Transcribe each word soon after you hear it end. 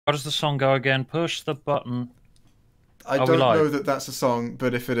How does the song go again? Push the button. I Are we don't know live? that that's a song,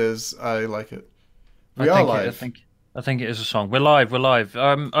 but if it is, I like it. I We are think it. I live. think. I think it is a song. We're live. We're live.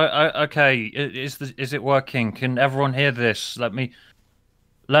 Okay. Is it working? Can everyone hear this? Let me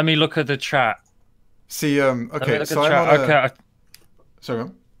look at the chat. See, Let me okay, look at so the I'm chat. on Okay. a. Sorry,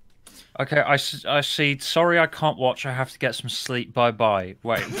 man. Okay. I see. Sorry, I can't watch. I have to get some sleep. Bye bye.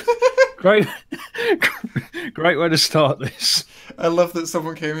 Wait. Great. Great way to start this. I love that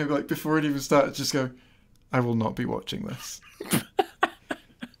someone came here like before it even started, just go, I will not be watching this.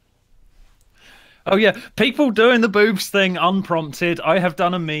 Oh yeah, people doing the boobs thing unprompted. I have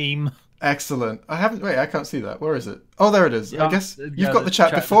done a meme. Excellent. I haven't. Wait, I can't see that. Where is it? Oh, there it is. I Yeah. guess you've Yeah. got the The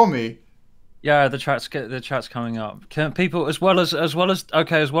chat chat. before me. Yeah, the chat's coming up. Can people as well as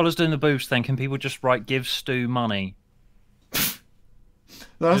okay, as well as doing the boobs thing, can people just write give Stu money?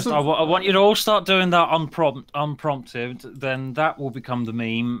 That's Just a, I want you to all start doing that unprompted. Then that will become the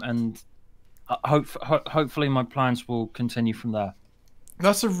meme, and hopefully my plans will continue from there.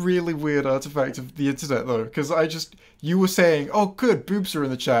 that's a really weird artifact of the internet, though, because you were saying, oh, good, boobs are in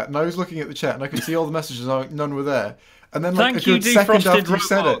the chat, and I was looking at the chat and I could see all the messages, and none were there. And then, like, a Thank you, good second defrosted after you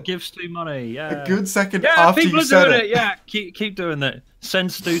said robot. it, Give Stu money. a Yeah, good second yeah. after People you are said doing it. it. Yeah, keep doing that.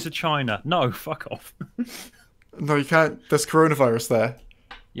 Send Stu to China. No, fuck off. No, you can't. There's coronavirus there.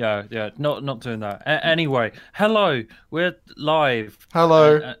 Yeah, yeah, not doing that. Anyway, hello, we're live,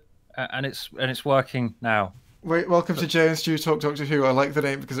 Hello. and it's working now. Wait, welcome to Jay and Stu Talk Doctor Who. I like the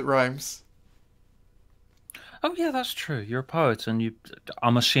name because it rhymes. Oh yeah, that's true. You're a poet, and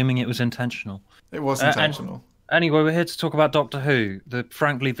I'm assuming it was intentional. It was And intentional. anyway, we're here to talk about Doctor Who, the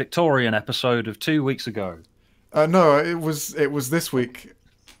frankly Victorian episode of 2 weeks ago. No, it was this week.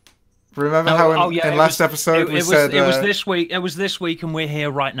 Remember Oh, how oh in yeah, last episode we said it was this week. It was this week, and we're here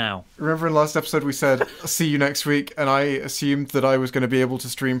right now. remember in last episode we said see you next week, and I assumed that I was going to be able to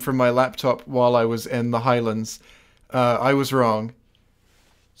stream from my laptop while I was in the Highlands. I was wrong.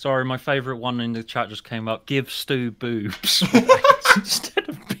 Sorry, my favourite one in the chat just came up. Give Stu boobs instead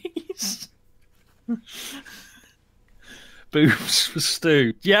of bees. Boobs for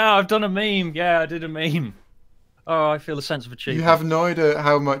Stu. Yeah, I've done a meme. Yeah, I did a meme. Oh, I feel a sense of You achievement. have no idea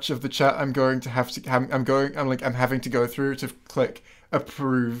how much of the chat I'm going to have to. I'm having to go through to click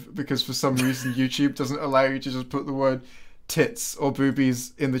approve because for some reason YouTube doesn't allow you to just put the word tits or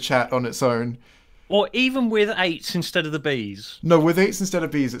boobies in the chat on its own. Or even with eights instead of the B's. No, with eights instead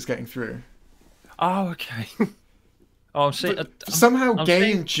of B's, it's getting through. Oh, okay. Oh, I'm seeing. But somehow I'm gay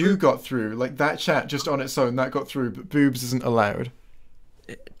seeing. and Jew got through. Like that chat just on its own, that got through, but boobs isn't allowed.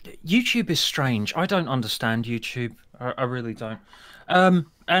 YouTube is strange. I don't understand YouTube. I really don't.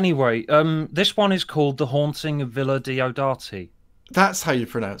 Anyway, this one is called The Haunting of Villa Diodati. That's how you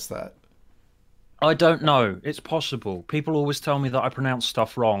pronounce that. I don't know. It's possible. People always tell me that I pronounce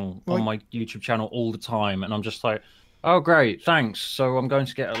stuff wrong on Like, my YouTube channel all the time, and I'm just like, oh, great, thanks. So I'm going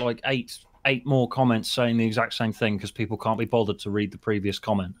to get like eight more comments saying the exact same thing because people can't be bothered to read the previous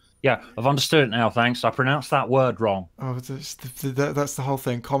comment. Yeah, I've understood it now. Thanks. I pronounced that word wrong. oh, that's the whole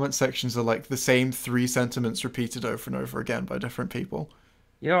thing. Comment sections are like the same three sentiments repeated over and over again by different people.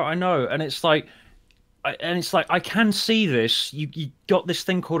 Yeah, I know, and it's like. I can see this. You got this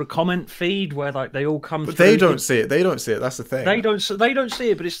thing called a comment feed where like they all come But they through. don't see it. They don't see it. That's the thing. They don't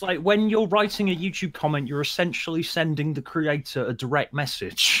see it, but it's like when you're writing a YouTube comment, you're essentially sending the creator a direct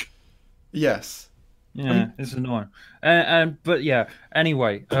message. Yes. I Yeah, mean, it's annoying. And but yeah.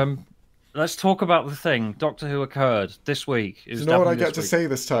 Anyway, let's talk about the thing. Doctor Who occurred this week. It do was you know what I definitely get this to week. say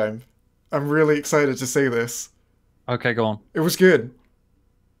this time? I'm really excited to say this. Okay, go on. It was good.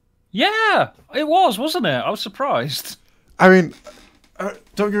 Yeah, it was, wasn't it? I was surprised. I mean,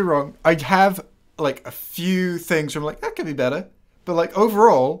 don't get me wrong. I have like a few things where I'm like that could be better, but like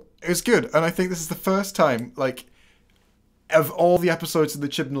overall, it was good. And I think this is the first time, like, of all the episodes of the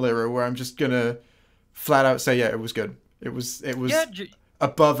Chibnall era, where I'm just gonna flat out say, yeah, it was good. It Yeah, was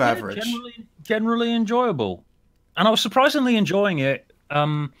above yeah, average. generally enjoyable, and I was surprisingly enjoying it.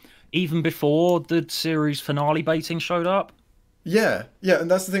 Even before the series finale baiting showed up. Yeah, yeah, and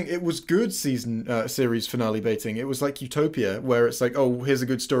that's the thing. It was good series finale baiting. It was like Utopia, where it's like, oh, here's a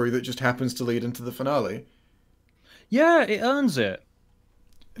good story that just happens to lead into the finale. Yeah, it earns it.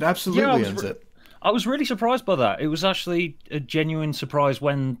 It Yeah, absolutely ends it. I was really surprised by that. It was actually a genuine surprise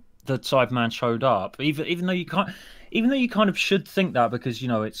when the Cyberman showed up. Even though you kind of should think that because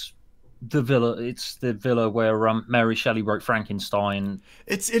it's the villa where Mary Shelley wrote Frankenstein,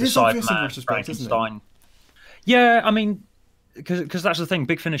 It the is obvious in Cyberman, retrospect, isn't it? Frankenstein. Yeah, I mean, because that's the thing.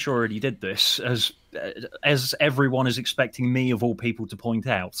 Big Finish already did this, as everyone is expecting me of all people to point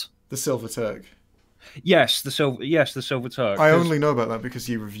out. The Silver Turk. Yes, the Silver Turk. I 'Cause only know about that because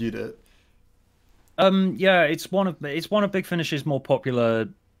you reviewed it. yeah, it's one of Big Finish's more popular.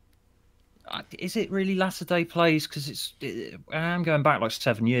 Is it really latter day plays? Because I'm going back like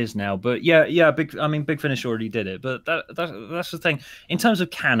 7 years now. But yeah, big. I mean, Big Finish already did it. But that's the thing. In terms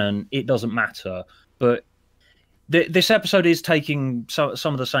of canon, it doesn't matter. But this episode is taking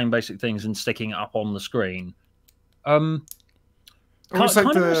some of the same basic things and sticking it up on the screen. Um, Almost like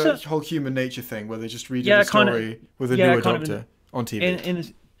kind of the also, whole human nature thing, where they just redid yeah, a kind of, story with a yeah, newer kind of Doctor on in, TV.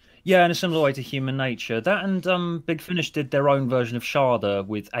 in yeah, in a similar way to Human Nature. That and Big Finish did their own version of Sharda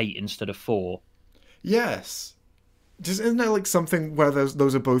with 8 instead of 4. Yes. Isn't there like something where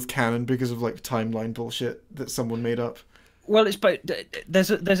those are both canon because of like timeline bullshit that someone made up? Well, there's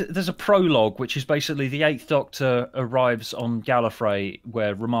a prologue which is basically the Eighth Doctor arrives on Gallifrey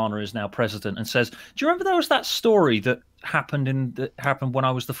where Romana is now president and says, "Do you remember there was that story that happened when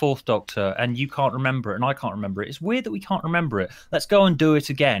I was the Fourth Doctor and you can't remember it and I can't remember it? It's weird that we can't remember it. Let's go and do it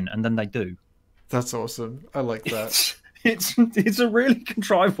again." And then they do. That's awesome. I like that. It's a really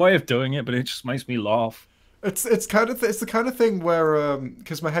contrived way of doing it, but it just makes me laugh. It's kind of it's the kind of thing where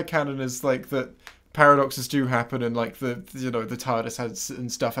because my headcanon is like that paradoxes do happen and like the the TARDIS has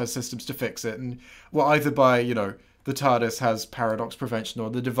and stuff has systems to fix it, and well, either by the TARDIS has paradox prevention or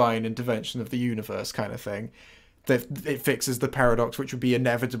the divine intervention of the universe kind of thing, that it fixes the paradox which would be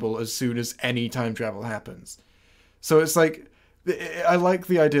inevitable as soon as any time travel happens. So it's like I like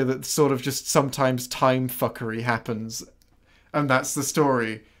the idea that sort of just sometimes time fuckery happens, and that's the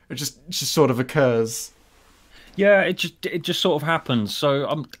story. It just sort of occurs. Yeah, it just sort of happens.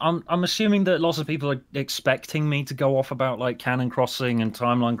 So I'm assuming that lots of people are expecting me to go off about like canon crossing and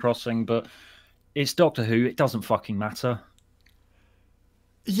timeline crossing, but it's Doctor Who. It doesn't fucking matter.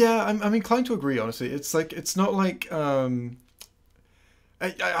 Yeah, I'm inclined to agree. Honestly, it's like it's not like I'm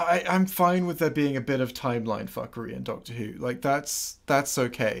fine with there being a bit of timeline fuckery in Doctor Who. Like that's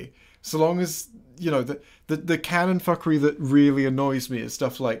okay, so long as the canon fuckery that really annoys me is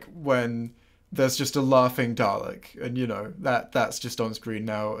stuff like when there's just a laughing Dalek, and that's just on screen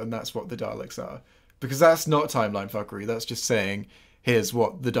now, and that's what the Daleks are, because that's not timeline fuckery. That's just saying here's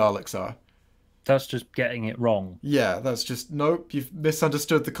what the Daleks are. That's just getting it wrong. Yeah, that's just nope. You've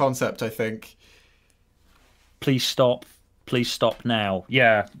misunderstood the concept, I think. Please stop. Please stop now.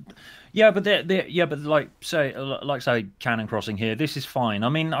 Yeah, yeah, but but like say canon crossing here. This is fine. I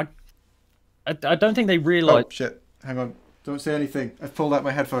mean, I don't think they realize. Oh shit! Hang on. Don't say anything. I've pulled out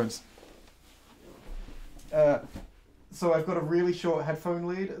my headphones. So I've got a really short headphone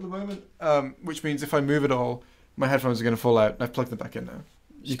lead at the moment, which means if I move at all, my headphones are going to fall out. I've plugged them back in now.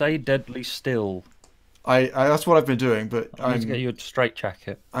 Stay deadly still. I that's what I've been doing, but I need to get you a straight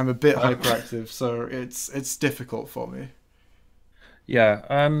jacket. I'm a bit hyperactive, so it's difficult for me.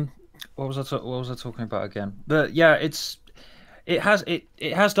 Yeah. What was I talking about again? But yeah, it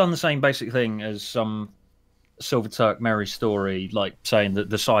has done the same basic thing as Silver Turk Mary story, like saying that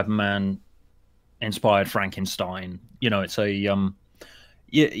the Cyberman inspired Frankenstein. It's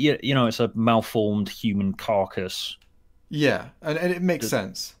it's a malformed human carcass. Yeah, and it makes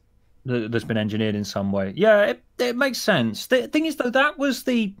sense. That's been engineered in some way. Yeah, it makes sense. The thing is, though,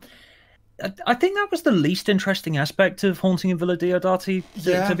 I think that was the least interesting aspect of Haunting of Villa Diodati,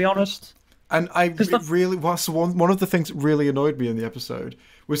 to be honest. And really was one of the things that really annoyed me in the episode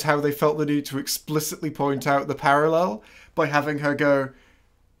was how they felt the need to explicitly point out the parallel by having her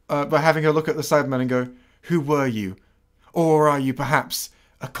look at the Cybermen and go, "Who were you? Or are you perhaps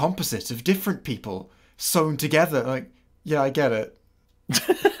a composite of different people sewn together?" Like, yeah, I get it.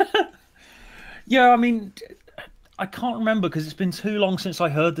 Yeah, I mean, I can't remember because it's been too long since I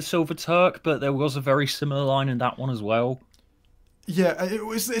heard the Silver Turk, but there was a very similar line in that one as well. Yeah,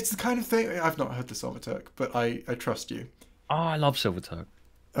 it's the kind of thing. I've not heard the Silver Turk, but I trust you. Oh, I love Silver Turk.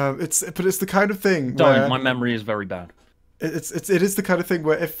 It's the kind of thing. My memory is very bad. It is the kind of thing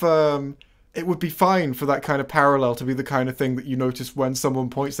where if it would be fine for that kind of parallel to be the kind of thing that you notice when someone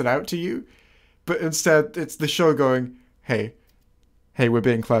points it out to you, but instead it's the show going, hey, we're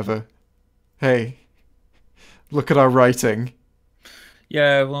being clever. Hey, look at our writing.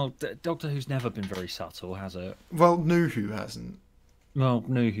 Yeah, well, Doctor Who's never been very subtle, has it? Well, New Who hasn't. Well,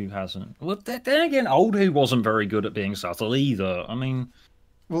 New Who hasn't. Well, then again, Old Who wasn't very good at being subtle either. I mean,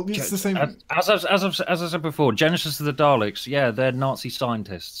 well, it's the same. As I said before, Genesis of the Daleks. Yeah, they're Nazi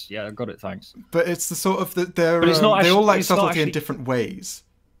scientists. Yeah, I got it. Thanks. But it's the sort of that they're. But it's not they all like subtlety actually, in different ways.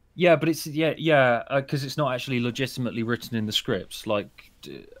 Yeah, but it's because it's not actually legitimately written in the scripts. Like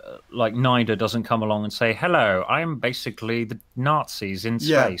Nida doesn't come along and say, "Hello, I'm basically the Nazis in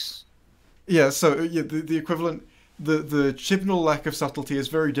space." Yeah. So the equivalent, the Chibnall lack of subtlety is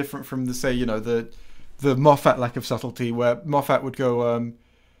very different from the the Moffat lack of subtlety, where Moffat would go,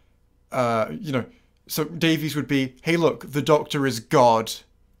 you know, so Davies would be, hey, look, the Doctor is God,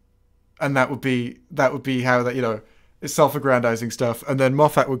 and that would be how that, you know, it's self-aggrandizing stuff, and then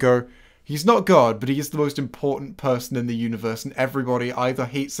Moffat would go, he's not God, but he is the most important person in the universe, and everybody either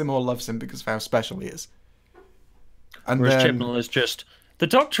hates him or loves him because of how special he is. And Whereas then Chibnall is just, the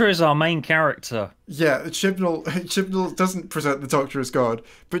Doctor is our main character. yeah, Chibnall doesn't present the Doctor as God,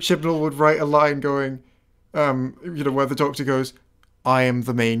 but Chibnall would write a line going, you know, where the Doctor goes, I am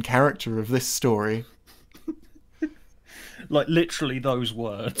the main character of this story. Like, literally those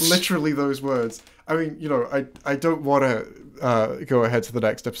words. Literally those words. I mean, you know, I don't want to go ahead to the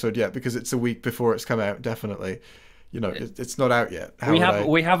next episode yet because it's a week before it's come out, definitely. You know, it's not out yet.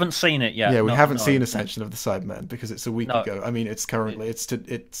 We haven't seen it yet. Yeah, we haven't seen Ascension of the Cybermen because it's a week ago. I mean, it's currently,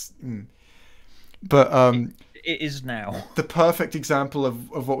 But it is now. the perfect example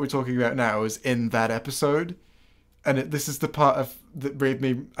of what we're talking about now is in that episode. And this is the part of that made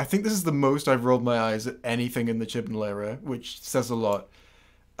me. I think this is the most I've rolled my eyes at anything in the Chibnall era, which says a lot.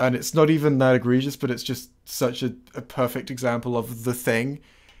 And it's not even that egregious, but it's just such a perfect example of the thing,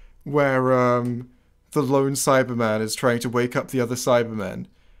 where the lone Cyberman is trying to wake up the other Cybermen,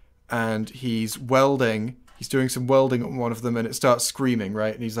 and he's welding. He's doing some welding on one of them, and it starts screaming,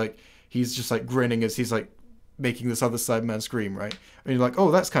 right? And he's just like grinning as he's like making this other Cyberman scream, right? And you're like, oh,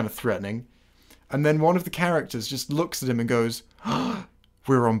 that's kind of threatening. And then one of the characters just looks at him and goes, oh,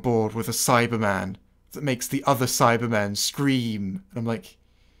 we're on board with a Cyberman that makes the other Cybermen scream. And I'm like,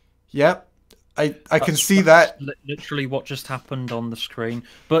 yep, I can see that. Literally what just happened on the screen.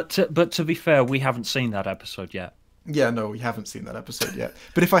 But to be fair, we haven't seen that episode yet. Yeah, no, we haven't seen that episode yet.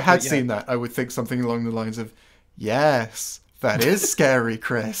 But if I had seen that, I would think something along the lines of, yes, that is scary,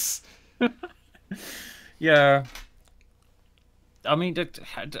 Chris. Yeah. I mean,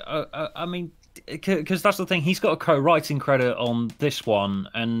 because that's the thing. He's got a co-writing credit on this one,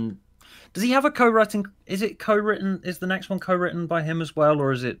 and does he have a co-writing? Is it co-written? Is the next one co-written by him as well,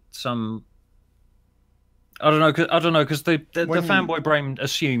 or is it some? I don't know. Because the fanboy brain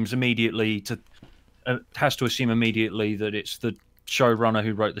assumes immediately has to assume immediately that it's the showrunner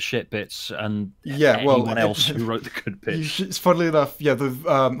who wrote the shit bits and anyone else who wrote the good bits. It's funnily enough, yeah. The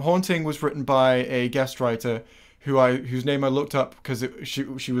Haunting was written by a guest writer whose name I looked up because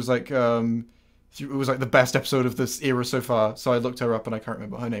she was like it was like the best episode of this era so far. So I looked her up and I can't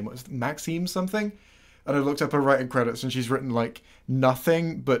remember her name. What was it? Maxime something? And I looked up her writing credits and she's written like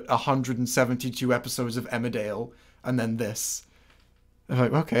nothing but 172 episodes of Emmerdale and then this. I'm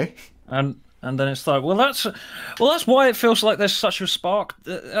like, okay. And then it's like, well, that's why it feels like there's such a spark.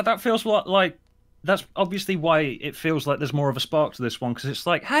 That feels like that's obviously why it feels like there's more of a spark to this one, because it's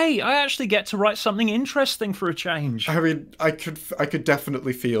like, hey, I actually get to write something interesting for a change. I mean, I could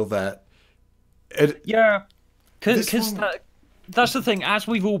definitely feel that. Yeah, because that's the thing. As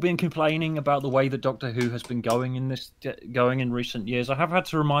we've all been complaining about the way that Doctor Who has been going in recent years, I have had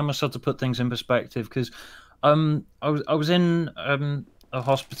to remind myself to put things in perspective. Because I was in a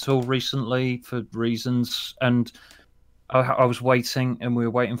hospital recently for reasons, and I was waiting, and we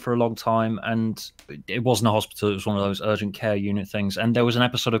were waiting for a long time, and it wasn't a hospital, it was one of those urgent care unit things, and there was an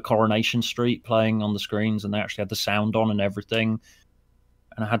episode of Coronation Street playing on the screens, and they actually had the sound on and everything,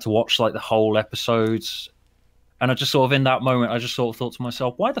 and I had to watch like the whole episodes, and I just sort of, in that moment, I just sort of thought to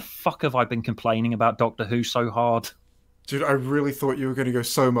myself, why the fuck have I been complaining about Doctor Who so hard? Dude, I really thought you were going to go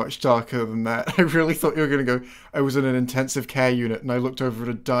so much darker than that. I really thought you were going to go, I was in an intensive care unit and I looked over at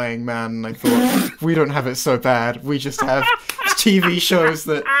a dying man and I thought, we don't have it so bad. We just have TV shows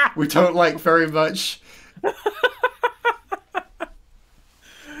that we don't like very much.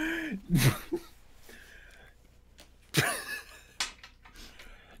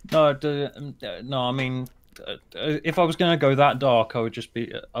 No, I mean, if I was going to go that dark, I would just be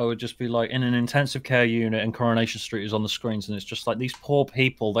like in an intensive care unit and Coronation Street is on the screens, and it's just like these poor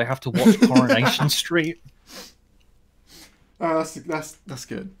people, they have to watch Coronation Street. Oh, that's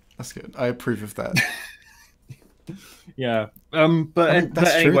good. That's good. I approve of that. Yeah. But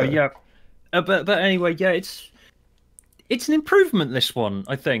anyway, yeah. But anyway, yeah. It's an improvement, this one,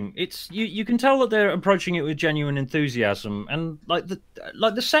 I think. It's you can tell that they're approaching it with genuine enthusiasm, and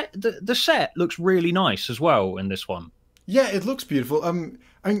the set looks really nice as well in this one. Yeah, it looks beautiful. I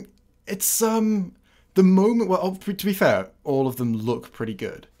mean, it's the moment. Well, to be fair, all of them look pretty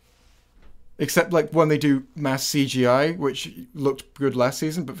good, except like when they do mass CGI, which looked good last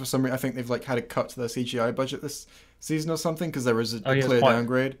season, but for some reason I think they've like had to cut to their CGI budget this season or something because there was a clear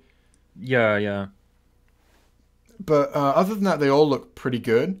downgrade. Yeah, yeah. But other than that, they all look pretty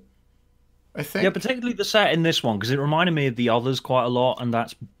good, I think. Yeah, particularly the set in this one, because it reminded me of the others quite a lot, and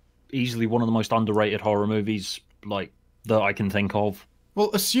easily one of the most underrated horror movies like that I can think of.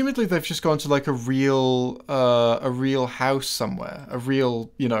 Well, assumedly they've just gone to like a real house somewhere, a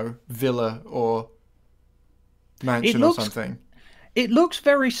real, villa or It mansion or looks something. it looks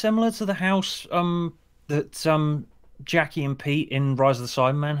very similar to the house that Jackie and Pete in Rise of the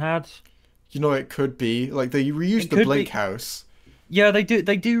Cybermen had. It could be like they reused It the could Blake be. house. Yeah, they do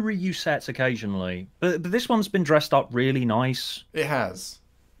reuse sets occasionally, but this one's been dressed up really nice, It has.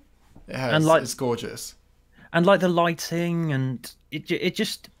 It and has. like It's gorgeous. the lighting and it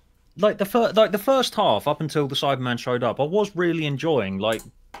just like the first half up until the Cyberman showed up, I was really enjoying. Like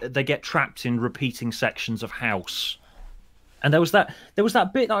they get trapped in repeating sections of house, and there was that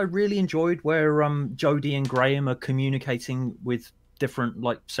bit that I really enjoyed where Jodie and Graham are communicating with different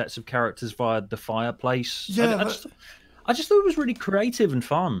like sets of characters via the fireplace. Yeah, I just thought it was really creative and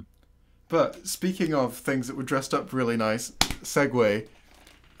fun. but speaking of things that were dressed up really nice, segue.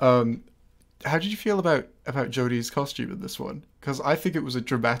 Um, how did you feel about Jodie's costume in this one? Because I think it was a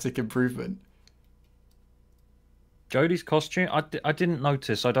dramatic improvement. Jodie's costume, I didn't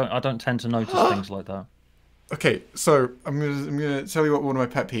notice. I don't tend to notice things like that. Okay, so I'm gonna tell you what one of my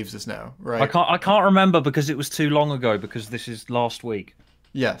pet peeves is now, I right? can't remember because it was too long ago because this is last week.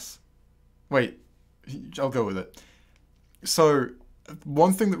 Yes. Wait, I'll go with it. So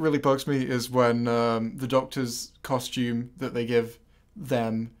one thing that really bugs me is when the Doctor's costume that they give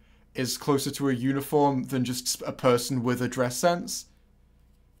them is closer to a uniform than just a person with a dress sense.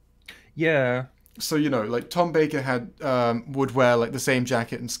 Yeah. So like Tom Baker had would wear like the same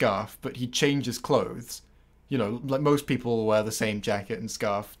jacket and scarf, but he'd change his clothes. Like most people wear the same jacket and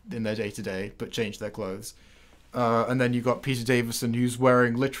scarf in their day to day, but change their clothes. And then you got Peter Davison, who's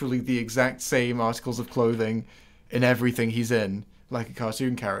wearing literally the exact same articles of clothing in everything he's in, like a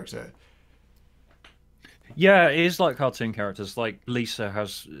cartoon character. Yeah, it is like cartoon characters. Like Lisa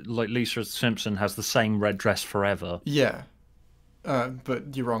Simpson has the same red dress forever. Yeah,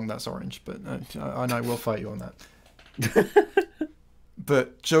 but you're wrong. That's orange. But and I will fight you on that.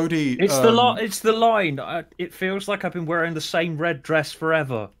 But Jodie, It's the line. It feels like I've been wearing the same red dress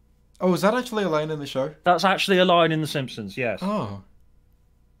forever. oh, is that actually a line in the show? That's actually a line in The Simpsons. Yes. Oh,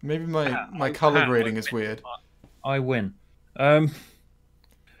 maybe my I, color I, grading is weird. I win. Um.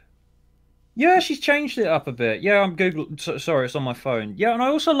 Yeah, she's changed it up a bit. Yeah, I'm Google. Sorry, it's on my phone. Yeah, and I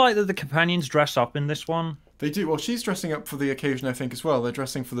also like that the companions dress up in this one. They do. Well, she's dressing up for the occasion, I think, as well. They're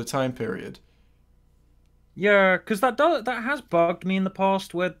dressing for the time period. Yeah, because that has bugged me in the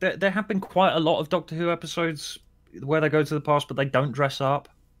past, where there have been quite a lot of Doctor Who episodes where they go to the past but they don't dress up.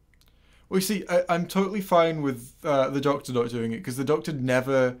 Well, you see, I'm totally fine with the Doctor not doing it because the Doctor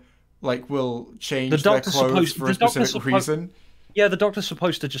never, like, will The change their Doctor's clothes supposed. for The a Doctor's specific supposed. reason. Yeah, the Doctor's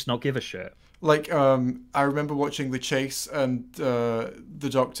supposed to just not give a shit. Like, I remember watching The Chase, and the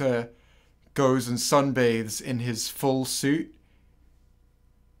Doctor goes and sunbathes in his full suit.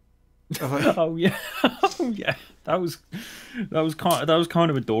 Oh yeah, oh yeah. That was kind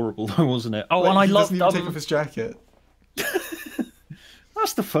of adorable, though, wasn't it? Oh, Like, and I he doesn't loved. even take off his jacket.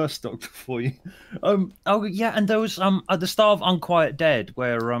 That's the first Doctor for you. Oh yeah, and there was at the start of Unquiet Dead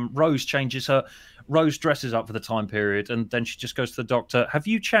where Rose dresses up for the time period, and then she just goes to the Doctor. Have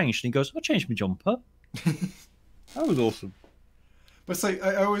you changed? And he goes, I changed my jumper. That was awesome. But it's like,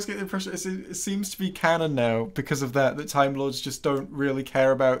 I always get the impression it seems to be canon now because of that Time Lords just don't really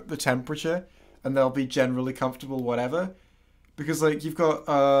care about the temperature, and they'll be generally comfortable whatever. Because like you've got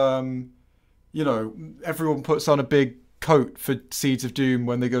everyone puts on a big coat for Seeds of Doom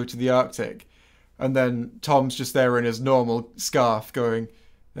when they go to the Arctic, and then Tom's just there in his normal scarf going,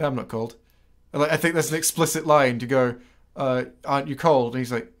 yeah, I'm not cold. And like, I think there's an explicit line to go, aren't you cold? And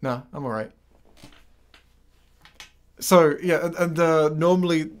he's like, nah, I'm all right. So yeah, and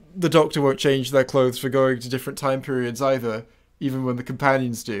normally the Doctor won't change their clothes for going to different time periods either, even when the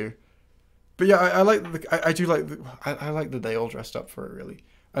companions do. But yeah, I like I do like I like that they all dressed up for it really.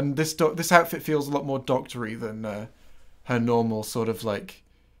 And this outfit feels a lot more doctory than her normal sort of like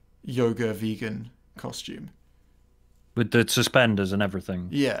yoga vegan costume. With the suspenders and everything.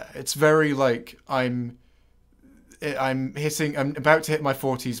 Yeah, it's very like I'm about to hit my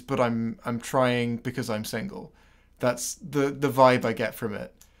 40s, but I'm trying because I'm single. That's the vibe I get from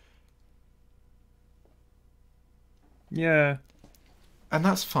it. Yeah. And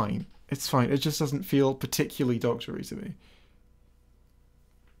that's fine. It's fine. It just doesn't feel particularly doctory to me.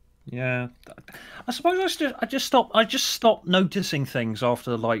 Yeah. I suppose I just stopped noticing things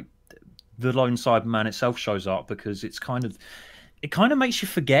after like the Lone Cyberman itself shows up because it kind of makes you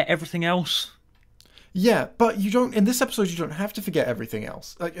forget everything else. Yeah, but you don't. In this episode, you don't have to forget everything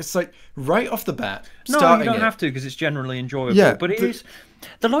else. Like it's like right off the bat, No, you starting don't it. have to because it's generally enjoyable. Yeah, But it is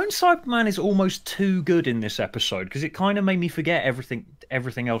the Lone Cyberman is almost too good in this episode because it kind of made me forget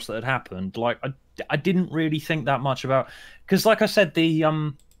everything else that had happened. Like I didn't really think that much about because, like I said, the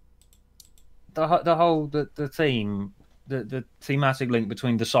theme the thematic link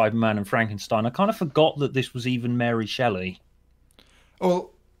between the Cyberman and Frankenstein. I kind of forgot that this was even Mary Shelley.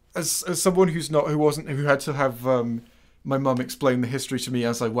 well, as someone who had to have my mum explain the history to me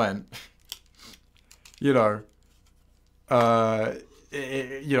as I went, you know, uh,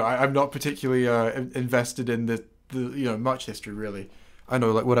 I'm not particularly invested in the much history really. I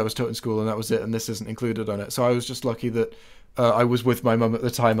know like what I was taught in school and that was it, and this isn't included on it. So I was just lucky that I was with my mum at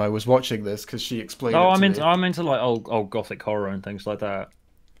the time I was watching this because she explained Oh, it to me. I'm into like old gothic horror and things like that.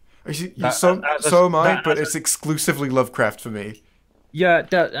 So am I, but it's exclusively Lovecraft for me. Yeah,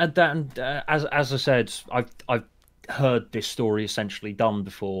 as I said, I've heard this story essentially done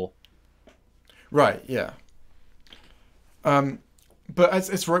before. Right, yeah. But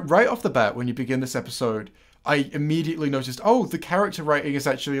it's right off the bat when you begin this episode, I immediately noticed, oh, the character writing is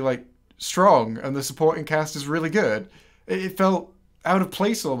actually like strong and the supporting cast is really good. It felt out of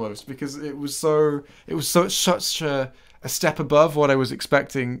place almost because it was such a step above what I was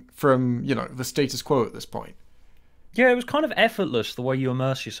expecting from the status quo at this point. Yeah, it was kind of effortless the way you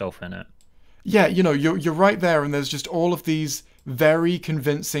immerse yourself in it. Yeah, you're right there, and there's just all of these very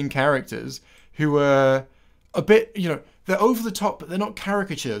convincing characters who are a bit, they're over the top, but they're not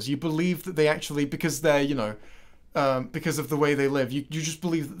caricatures. You believe that they actually, because they're, because of the way they live, you just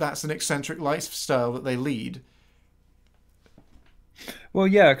believe that that's an eccentric lifestyle that they lead. Well,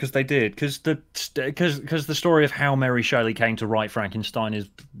 yeah, because they did. Because the story of how Mary Shelley came to write Frankenstein is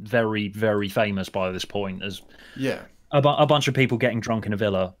very, very famous by this point. As Yeah. a bunch of people getting drunk in a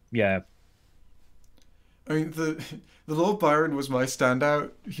villa. Yeah. I mean, the Lord Byron was my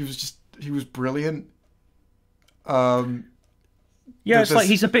standout. He was brilliant. Um, Yeah, it's like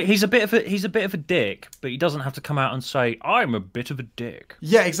there's he's a bit of a dick, but he doesn't have to come out and say I'm a bit of a dick.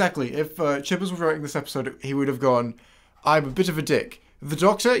 Yeah, exactly. If Chibbers was writing this episode, he would have gone, I'm a bit of a dick. The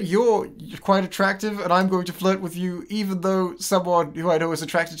Doctor, you're quite attractive, and I'm going to flirt with you, even though someone who I know is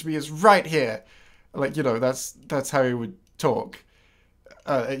attracted to me is right here. Like, that's how he would talk.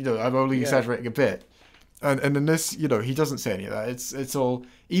 I'm only Yeah. exaggerating a bit. And in this, he doesn't say any of that. It's all,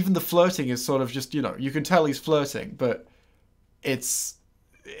 even the flirting is sort of just, you can tell he's flirting, but it's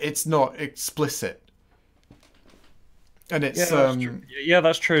not explicit. And Yeah, it's that's true. Yeah,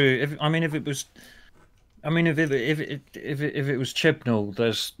 that's true. If it was, if it was Chibnall,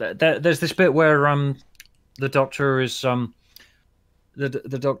 there's this bit where the Doctor is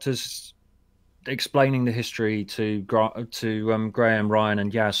the Doctor's explaining the history to Graham, Ryan,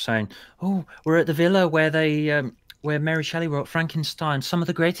 and Yaz, saying, "Oh, we're at the villa where Mary Shelley wrote Frankenstein. Some of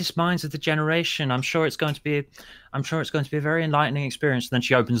the greatest minds of the generation. I'm sure it's going to be a very enlightening experience." And then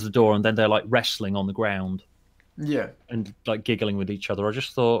she opens the door, and then they're like wrestling on the ground yeah. and like giggling with each other. I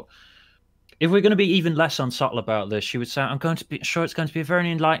just thought, if we're going to be even less unsubtle about this, she would say, "I'm going to be sure it's going to be a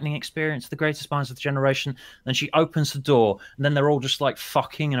very enlightening experience, the greatest minds of the generation." Then she opens the door, and then they're all just like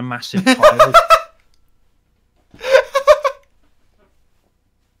fucking in a massive pile.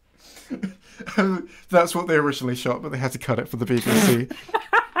 That's what they originally shot, but they had to cut it for the BBC.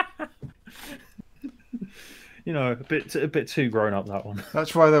 A bit too grown up, that one.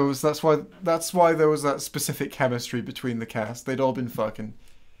 That's why there was that specific chemistry between the cast. They'd all been fucking.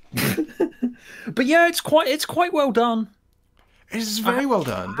 But yeah, it's quite well done. It is very well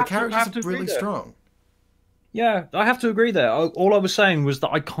done. The characters are really strong. Yeah, I have to agree there. All I was saying was that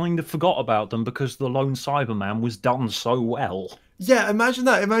I kind of forgot about them because the Lone Cyberman was done so well. Yeah, imagine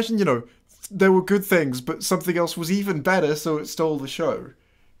that. Imagine, there were good things, but something else was even better, so it stole the show.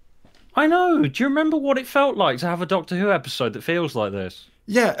 I know. Do you remember what it felt like to have a Doctor Who episode that feels like this?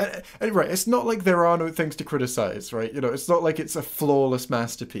 Yeah, right. It's not like there are no things to criticize, right? It's not like it's a flawless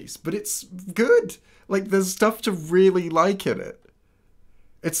masterpiece, but it's good. Like, there's stuff to really like in it.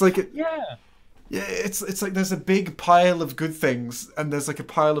 It's like Yeah. yeah, it's like there's a big pile of good things, and there's like a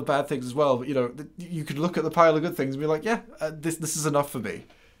pile of bad things as well. But you could look at the pile of good things and be like, yeah, this is enough for me.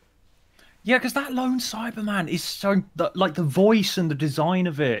 Yeah, because that Lone Cyberman is so like the voice and the design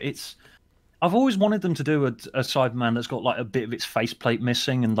of it. I've always wanted them to do a Cyberman that's got like a bit of its faceplate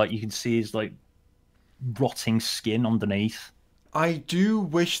missing, and like you can see his like rotting skin underneath. I do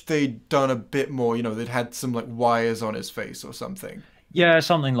wish they'd done a bit more. They'd had some like wires on his face or something. Yeah,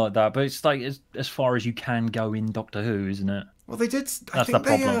 something like that. But it's like as far as you can go in Doctor Who, isn't it? Well, they did. I That's the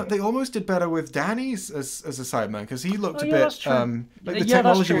think problem. they almost did better with Danny's as a Cyberman because he looked Oh a yeah, that's bit true. like the Yeah, that's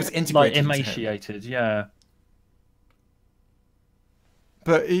technology true. was Like integrated into him. emaciated. Yeah.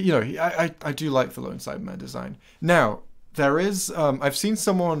 But you know, I do like the Lone Cyberman design. Now there is I've seen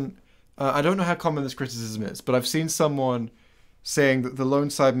someone I don't know how common this criticism is, but I've seen someone saying that the Lone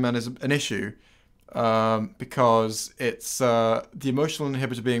Cyberman is an issue because it's the emotional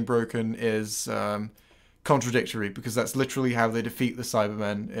inhibitor being broken is contradictory because that's literally how they defeat the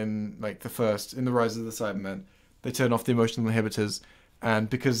Cybermen in like in the Rise of the Cybermen. They turn off the emotional inhibitors, and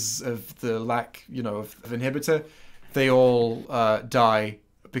because of the lack, you know, of inhibitor, they all die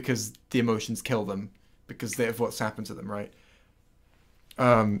because the emotions kill them because of what's happened to them, right?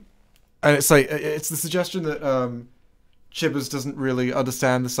 And it's like it's the suggestion that Chibbers doesn't really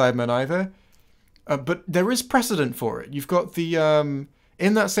understand the Cybermen either, but there is precedent for it. You've got the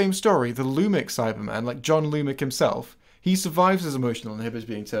in that same story, the Lumic Cyberman, like John Lumic himself, he survives his emotional inhibitors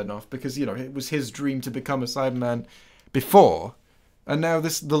being turned off because, you know, it was his dream to become a Cyberman before. And now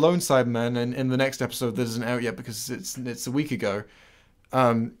the lone Cyberman, and in the next episode that isn't out yet because it's a week ago.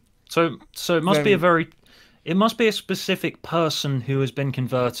 So it must be it must be a specific person who has been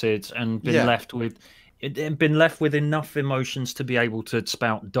converted and been Yeah. left with been left with enough emotions to be able to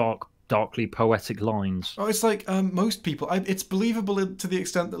spout darkly poetic lines. Oh, it's like most people. It's believable to the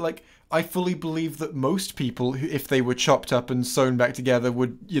extent that, like, I fully believe that most people, who, if they were chopped up and sewn back together,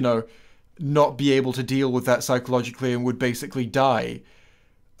 would, you know, not be able to deal with that psychologically and would basically die.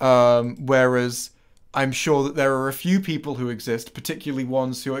 Whereas I'm sure that there are a few people who exist, particularly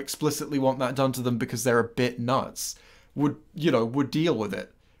ones who explicitly want that done to them because they're a bit nuts, would deal with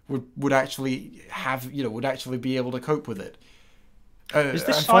it, would actually be able to cope with it. Is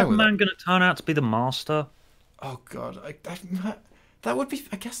this I'm fine with Cyberman going to turn out to be the Master? Oh God, that would be.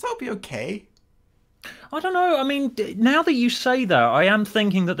 I guess that would be okay. I don't know. I mean, now that you say that, I am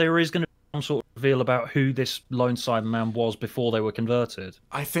thinking that there is going to be some sort of reveal about who this lone Cyberman was before they were converted.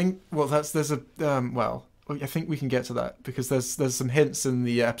 I think. Well, there's a I think we can get to that because there's some hints in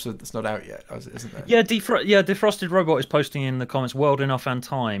the episode that's not out yet, isn't there? Yeah, Defrosted Robot is posting in the comments, "World enough and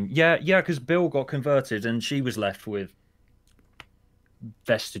time." Yeah, because Bill got converted and she was left with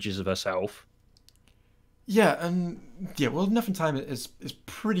vestiges of herself. Yeah, and well, enough in time is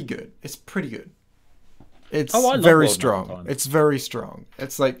pretty good. It's pretty good. It's very strong. It's very strong.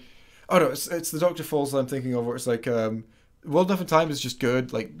 It's like, oh no, it's the Doctor Falls that I'm thinking of, where it's like, World Enough in Time is just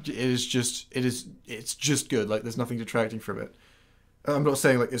good. Like it's just good. Like there's nothing detracting from it. I'm not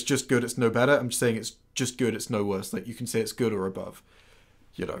saying like it's just good, it's no better. I'm just saying it's just good, it's no worse. Like you can say it's good or above.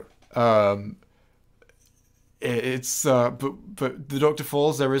 You know. But the Doctor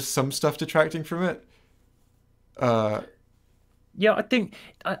Falls, there is some stuff detracting from it. Yeah, I think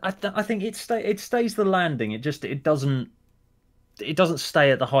it stays the landing. It doesn't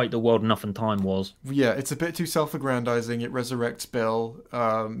stay at the height that World Enough and Time was. Yeah, it's a bit too self-aggrandizing. It resurrects Bill.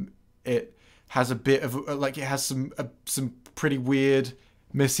 It has a bit of it has some pretty weird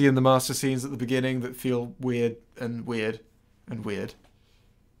Missy and the Master scenes at the beginning that feel weird and weird and weird.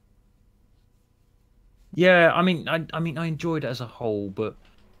 Yeah, I mean, I enjoyed it as a whole, but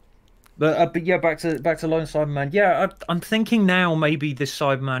yeah, back to Lone Cyberman. Yeah, I'm thinking now maybe this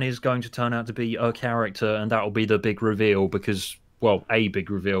Cyberman is going to turn out to be a character, and that will be the big reveal because, well, a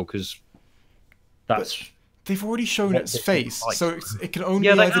big reveal because that's. But they've already shown its face, like. so it can only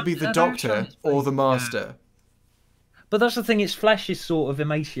either be the Doctor or the Master. Yeah. But that's the thing; its flesh is sort of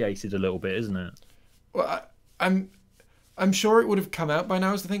emaciated a little bit, isn't it? Well, I'm sure it would have come out by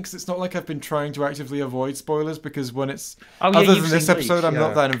now, is the thing, because it's not like I've been trying to actively avoid spoilers, because when it's... other than this episode, leaks, I'm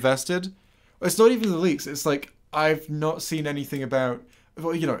not that invested. It's not even the leaks, it's like, I've not seen anything about...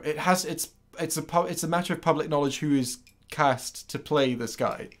 Well, you know, it's a matter of public knowledge who is cast to play this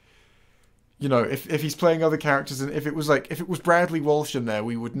guy. You know, if he's playing other characters, and if it was Bradley Walsh in there,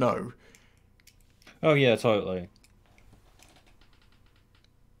 we would know. Oh yeah, totally.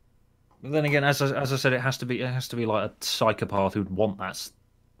 But then again, as I said, it has to be like a psychopath who'd want that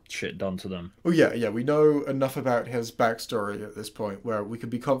shit done to them. Oh yeah, we know enough about his backstory at this point where we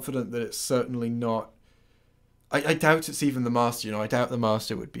could be confident that it's certainly not. I doubt it's even the Master. You know, I doubt the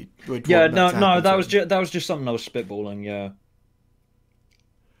Master would be. That was just something I was spitballing. Yeah.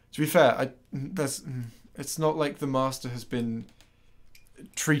 To be fair, it's not like the Master has been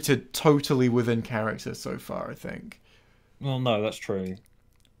treated totally within character so far, I think. Well, no, that's true.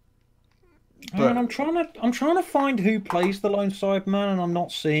 But I'm trying to find who plays the Lone Cyberman, and I'm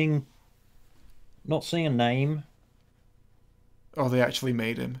not seeing a name. Oh, they actually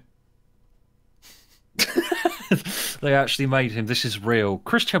made him. They actually made him. This is real.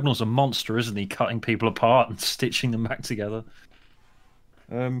 Chris Chibnall's a monster, isn't he? Cutting people apart and stitching them back together.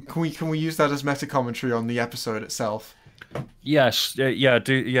 Can we use that as meta commentary on the episode itself? Yes, do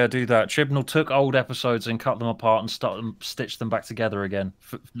that. Chibnall took old episodes and cut them apart and stitched them back together again,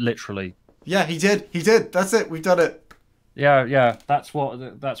 literally. Yeah, he did. He did. That's it. We've done it. Yeah. That's what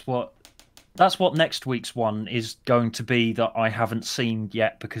next week's one is going to be that I haven't seen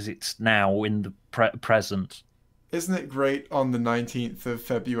yet because it's now in the present. Isn't it great on the 19th of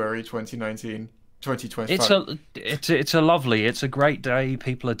February 2019, 2025? It's a great day.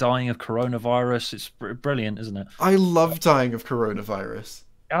 People are dying of coronavirus. It's brilliant, isn't it? I love dying of coronavirus.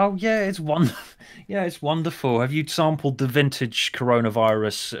 Oh yeah, yeah, it's wonderful. Have you sampled the vintage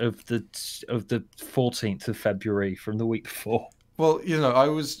coronavirus of the 14th of February from the week before? Well,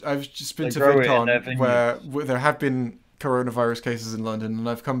 I've just been They to grow it in VidCon their vineyards. where there have been coronavirus cases in London, and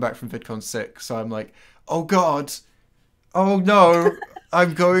I've come back from VidCon sick, so I'm like, oh God, oh no,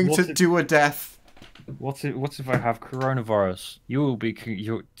 I'm going to do a death. What if I have coronavirus? You'll be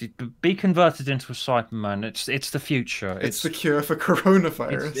converted into a Cyberman. It's the future. It's the cure for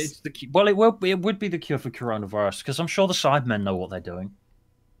coronavirus. It would be the cure for coronavirus because I'm sure the Cybermen know what they're doing.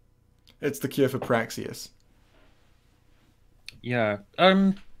 It's the cure for Praxius. Yeah.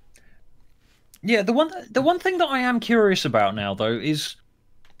 Yeah. The one thing that I am curious about now though is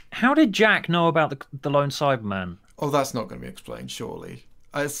how did Jack know about the lone Cyberman? Oh, that's not going to be explained, surely.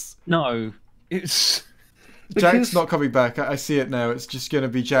 No. It's Jack's not coming back. I see it now. It's just going to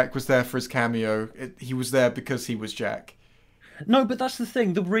be Jack was there for his cameo. He was there because he was Jack. No, but that's the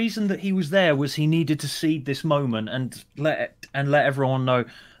thing. The reason that he was there was he needed to seed this moment and let everyone know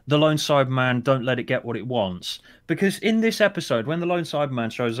the lone Cyberman, don't let it get what it wants. Because in this episode, when the lone Cyberman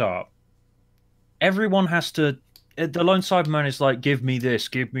shows up, everyone has to. The lone Cyberman is like, "Give me this,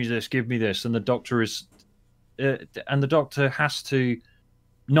 give me this, give me this," and the Doctor has to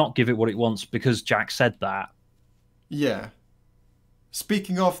not give it what it wants because Jack said that. Yeah.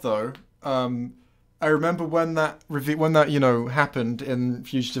 Speaking of though, I remember when that happened in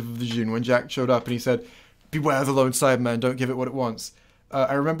Fugitive of the June when Jack showed up and he said, "Beware the lone Cyberman, don't give it what it wants."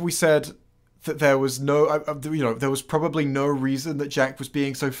 I remember we said that there was there was probably no reason that Jack was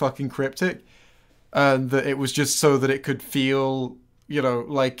being so fucking cryptic, and that it was just so that it could feel,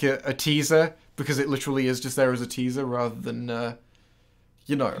 like a teaser because it literally is just there as a teaser rather than.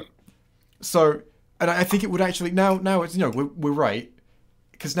 So, and I think it would actually now it's we're right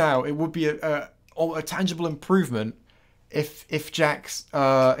because now it would be a tangible improvement if Jack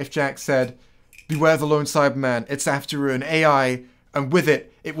said, "Beware the lone Cyberman. It's after an AI, and with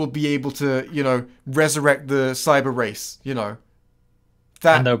it will be able to resurrect the cyber race."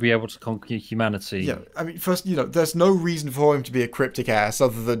 And they'll be able to conquer humanity. Yeah, I mean, first, there's no reason for him to be a cryptic ass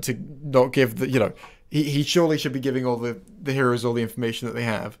other than to not give the He surely should be giving all the heroes all the information that they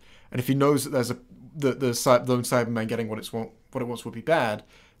have, and if he knows that there's the lone Cyberman getting what it wants would be bad,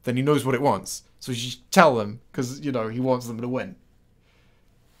 then he knows what it wants, so he should tell them because he wants them to win.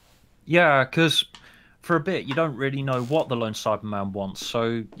 Yeah, because for a bit you don't really know what the lone Cyberman wants,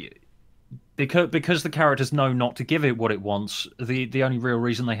 so because the characters know not to give it what it wants, the only real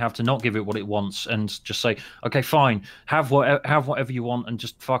reason they have to not give it what it wants and just say, okay, fine, have whatever you want and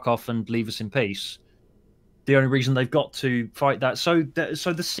just fuck off and leave us in peace. The only reason they've got to fight that. So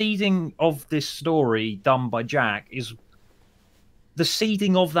the seeding of this story done by Jack is the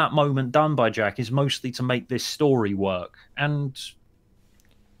seeding of that moment done by Jack is mostly to make this story work. And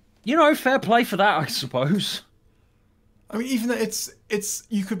fair play for that, I suppose. I mean, even that it's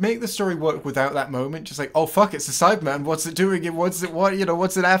you could make the story work without that moment. Just like, oh fuck, it's the Cyberman. What's it doing? What's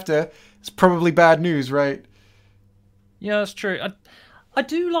it after? It's probably bad news, right? Yeah, that's true. I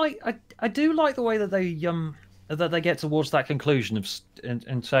do like the way that they get towards that conclusion of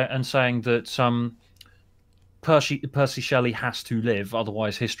and saying that Percy Shelley has to live,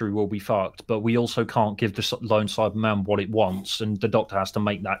 otherwise history will be fucked. But we also can't give the lone Cyberman what it wants, and the Doctor has to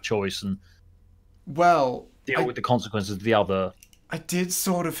make that choice and deal with the consequences of the other. I did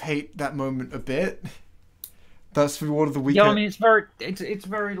sort of hate that moment a bit. That's one of the weakest. Yeah, I mean it's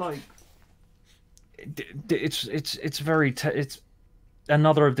very like it's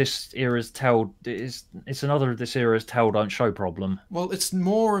another of this era's it's another of this era's tell don't show problem. Well, it's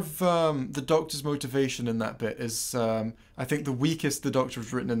more of the Doctor's motivation in that bit is I think the weakest the Doctor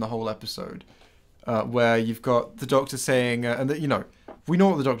has written in the whole episode, where you've got the Doctor saying, and that we know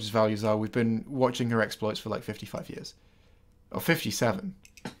what the Doctor's values are. We've been watching her exploits for like 55 years, or 57,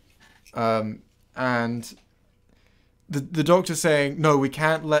 and the Doctor saying, no, we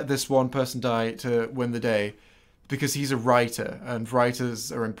can't let this one person die to win the day, because he's a writer and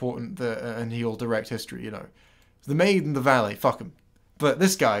writers are important, and he'll direct history, The maid in the valley, fuck him. But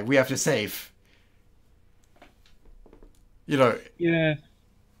this guy, we have to save. You know, Yeah.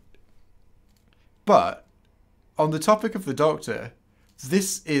 but on the topic of the Doctor,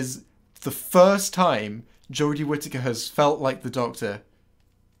 this is the first time Jodie Whittaker has felt like the Doctor.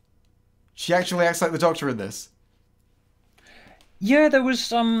 She actually acts like the Doctor in this. Yeah, there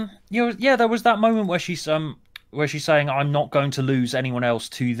was yeah, there was that moment where she's saying, "I'm not going to lose anyone else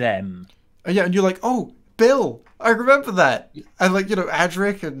to them." And yeah, and you're like, oh, Bill, I remember that. And like,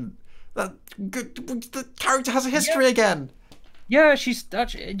 Adric and that, the character has a history again. Yeah, she's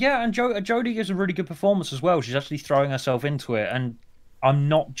actually, yeah, and Jodie gives a really good performance as well. She's actually throwing herself into it, and I'm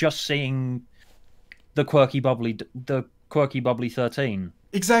not just seeing the quirky bubbly 13.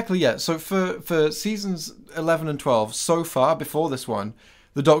 Exactly, yeah. So for seasons 11 and 12, so far before this one,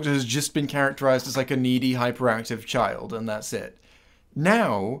 the Doctor has just been characterized as like a needy, hyperactive child, and that's it.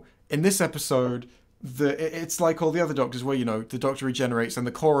 Now, in this episode, it's like all the other Doctors, where the Doctor regenerates, and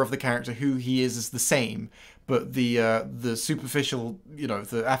the core of the character, who he is the same, but the superficial,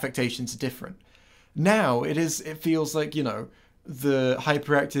 the affectations are different. Now it feels like the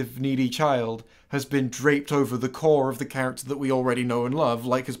hyperactive, needy child has been draped over the core of the character that we already know and love,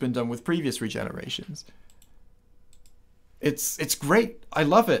 like has been done with previous regenerations. It's great. I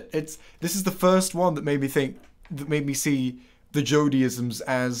love it. This is the first one that made me see the Jodieisms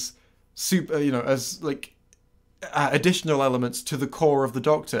as as like additional elements to the core of the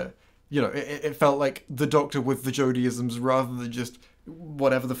Doctor. It felt like the Doctor with the Jodieisms rather than just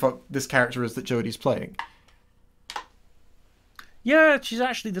whatever the fuck this character is that Jodie's playing. Yeah, she's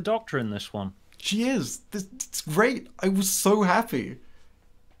actually the Doctor in this one. She is. It's great. I was so happy.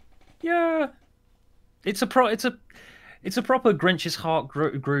 Yeah, it's a proper Grinch's heart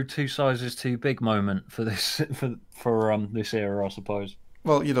grew 2 sizes too big moment for this for this era, I suppose.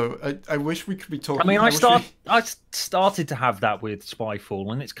 Well, I wish we could be talking. I mean, I started to have that with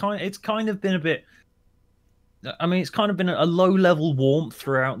Spyfall, and it's kind of been a bit. I mean, it's kind of been a low level warmth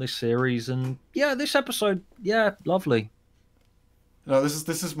throughout this series, and yeah, this episode, yeah, lovely. No, this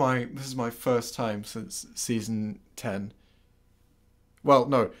is my first time since season 10. Well,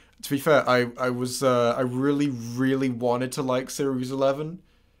 no, to be fair, I really really wanted to like series 11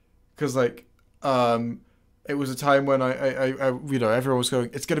 because it was a time when I everyone was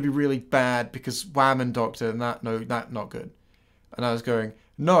going, it's going to be really bad because Wham and Doctor and that not good, and I was going,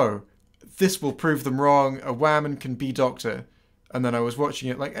 no, this will prove them wrong. A Whammon can be Doctor, and then I was watching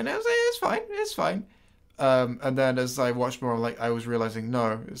it and I was like, it's fine. And then as I watched more, I was realizing,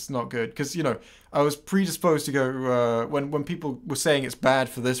 no, it's not good. Because, I was predisposed to go, when people were saying it's bad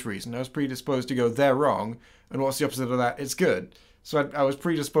for this reason, I was predisposed to go, they're wrong. And what's the opposite of that? It's good. So I was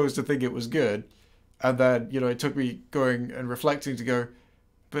predisposed to think it was good. And then, it took me going and reflecting to go,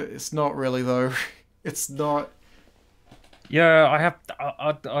 but it's not really, though. It's not. Yeah,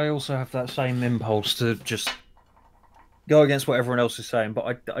 I also have that same impulse to just go against what everyone else is saying,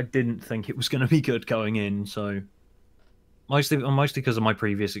 but I didn't think it was going to be good going in, so mostly because of my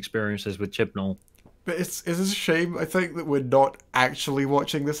previous experiences with Chibnall. But it's a shame, I think, that we're not actually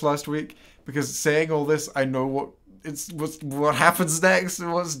watching this last week, because saying all this, I know what happens next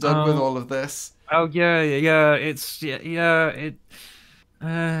and what's done with all of this. Oh yeah, it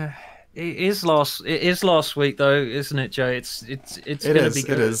is last week though, isn't it, Jay? It's gonna be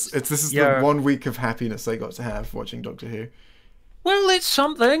good. It is. This is the 1 week of happiness I got to have watching Doctor Who. Well, it's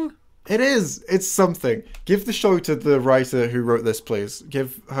something. It is. It's something. Give the show to the writer who wrote this, please.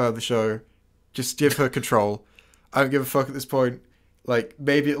 Give her the show. Just give her control. I don't give a fuck at this point.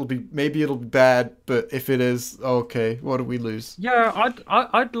 Maybe it'll be bad, but if it is, okay, what do we lose? Yeah,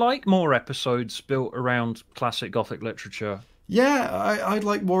 I'd like more episodes built around classic Gothic literature. Yeah, I'd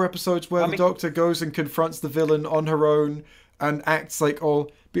like more episodes where the Doctor goes and confronts the villain on her own and acts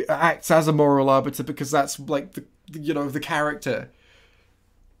as a moral arbiter, because that's the character.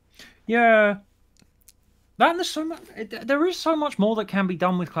 Yeah, that there's so much. There is so much more that can be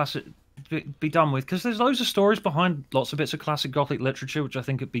done with because there's loads of stories behind lots of bits of classic Gothic literature, which I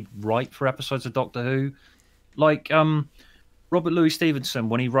think would be right for episodes of Doctor Who, like Robert Louis Stevenson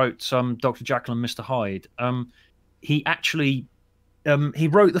when he wrote Dr. Jekyll and Mr. Hyde. He actually he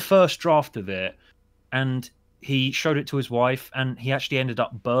wrote the first draft of it, and he showed it to his wife, and he actually ended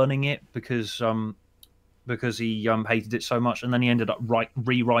up burning it because he hated it so much, and then he ended up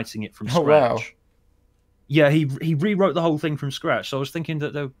rewriting it from scratch. Oh, wow. Yeah, he rewrote the whole thing from scratch. So I was thinking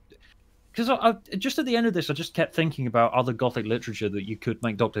that because I just at the end of this, I just kept thinking about other Gothic literature that you could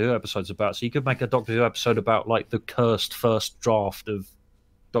make Doctor Who episodes about. So you could make a Doctor Who episode about the cursed first draft of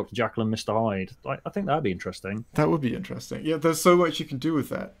Dr. Jekyll and Mr. Hyde. I think that'd be interesting. That would be interesting. Yeah, there's so much you can do with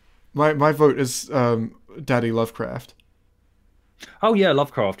that. My vote is Daddy Lovecraft. Oh yeah,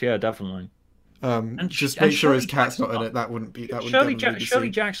 Lovecraft. Yeah, definitely. Just And make sure his Shirley cat's Jackson. not in it. That wouldn't get him on Shirley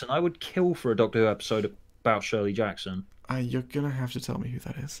BBC. Jackson. I would kill for a Doctor Who episode about Shirley Jackson. You're gonna have to tell me who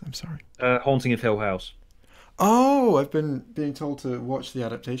that is. I'm sorry. Haunting of Hill House. Oh, I've been being told to watch the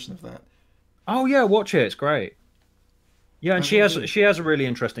adaptation of that. Oh yeah, watch it. It's great. Yeah, and I will do. she has a really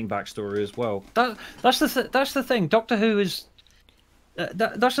interesting backstory as well. That's the thing. Doctor Who is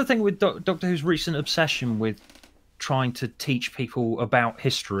that's the thing with Doctor Who's recent obsession with trying to teach people about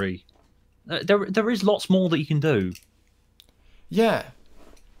history. There is lots more that you can do. Yeah.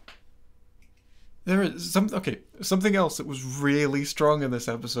 There is something else that was really strong in this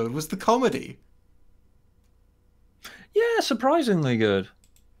episode was the comedy. Yeah, surprisingly good.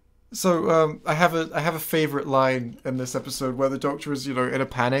 So I have a favorite line in this episode where the Doctor is in a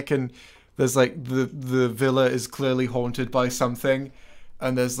panic, and there's like the villa is clearly haunted by something,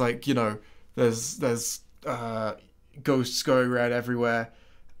 and there's like there's ghosts going around everywhere,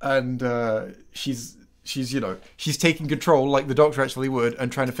 and she's taking control like the Doctor actually would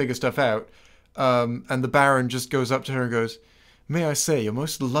and trying to figure stuff out, and the Baron just goes up to her and goes, "May I say you're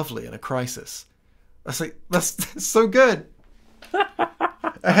most lovely in a crisis." I was like, that's so good.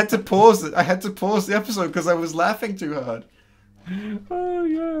 I had to pause it. I had to pause the episode because I was laughing too hard. Oh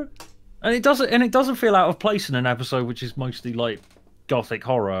yeah, and it doesn't feel out of place in an episode which is mostly like gothic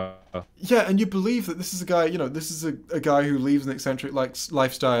horror. Yeah, and you believe that this is a guy. This is a guy who leads an eccentric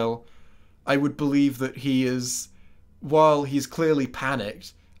lifestyle. I would believe that he is, while he's clearly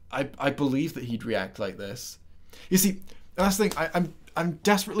panicked, I believe that he'd react like this. You see, that's the thing. I'm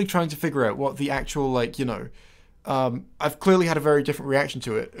desperately trying to figure out what the actual I've clearly had a very different reaction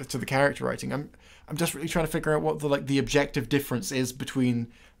to it, to the character writing. I'm desperately trying to figure out what the objective difference is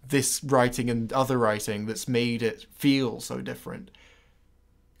between this writing and other writing that's made it feel so different.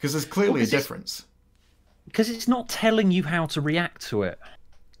 Because there's clearly a difference. Because it's not telling you how to react to it.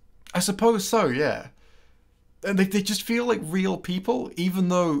 I suppose so, yeah. And they just feel like real people, even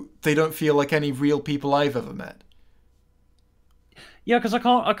though they don't feel like any real people I've ever met. Yeah, because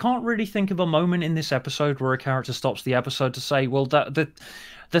I can't really think of a moment in this episode where a character stops the episode to say, "Well, the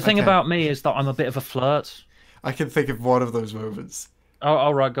thing about me is that I'm a bit of a flirt." I can think of one of those moments. Oh,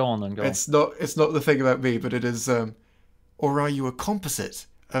 all right, go on then. Go on. It's not the thing about me, but it is. Or are you a composite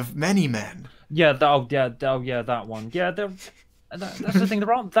of many men? Yeah, that one. Yeah, that's the thing.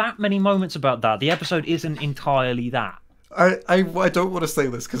 There aren't that many moments about that. The episode isn't entirely that. I don't want to say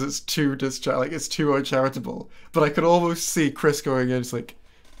this because it's too it's too uncharitable, but I could almost see Chris going in. It's like,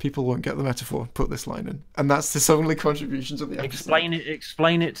 people won't get the metaphor. Put this line in, and that's his only contribution to the episode.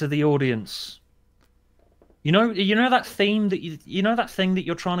 Explain it to the audience. You know that theme that that thing that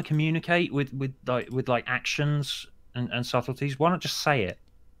you're trying to communicate with actions and subtleties. Why not just say it?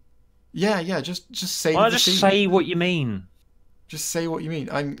 Yeah. Just say. Why not just say what you mean? Just say what you mean.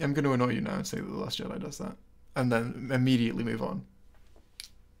 I'm going to annoy you now and say that The Last Jedi does that. And then immediately move on.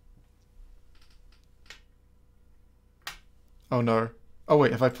 Oh no. Oh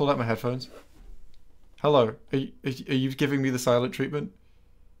wait, have I pulled out my headphones? Hello, are you giving me the silent treatment?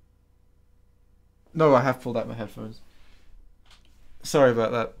 No, I have pulled out my headphones. Sorry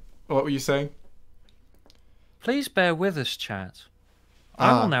about that. What were you saying? Please bear with us, chat.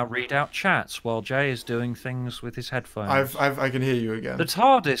 I will now read out chats while Jay is doing things with his headphones. I can hear you again. The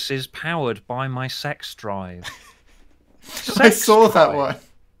TARDIS is powered by my sex drive. I saw that one.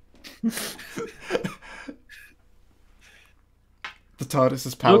 The TARDIS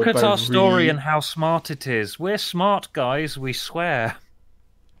is powered by Look at our story and how smart it is. We're smart, guys. We swear.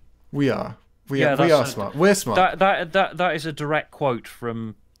 We are. We are smart. We're smart. That is a direct quote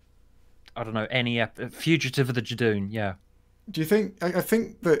from, I don't know, any Fugitive of the Jadoon. Yeah. Do you think? I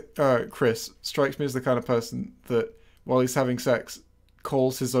think that Chris strikes me as the kind of person that, while he's having sex,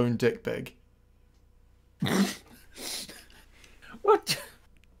 calls his own dick big. What?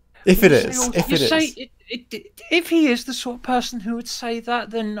 If it is, if he is the sort of person who would say that,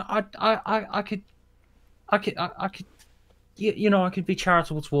 then I could, I could be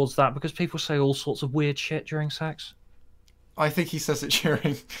charitable towards that, because people say all sorts of weird shit during sex. I think he says it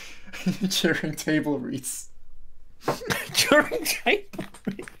during table reads. During table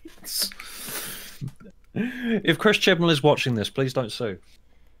reads. If Chris Chibnall is watching this, please don't sue.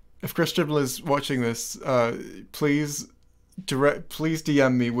 If Chris Chibnall is watching this, please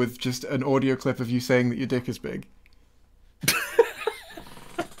DM me with just an audio clip of you saying that your dick is big.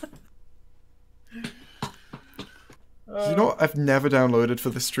 You know what I've never downloaded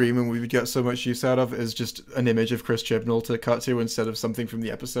for the stream and we would get so much use out of is just an image of Chris Chibnall to cut to instead of something from the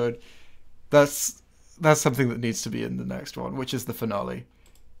episode. That's something that needs to be in the next one, which is the finale.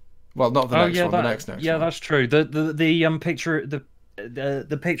 Well, not the Oh next yeah, one. The next yeah, one. that's true. The picture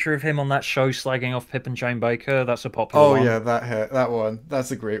the picture of him on that show slagging off Pip and Jane Baker, that's a popular Oh one. yeah, that one.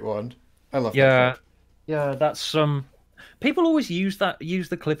 That's a great one. I love that Yeah, clip. yeah, that's people always use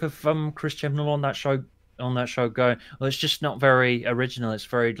the clip of Chris Chibnall on that show going, well, it's just not very original. It's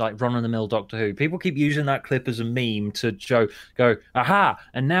very like run of the mill Doctor Who. People keep using that clip as a meme to go, aha,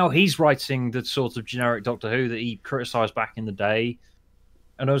 and now he's writing the sort of generic Doctor Who that he criticized back in the day.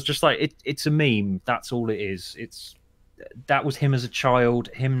 And I was just like, it's a meme. That's all it is. That was him as a child.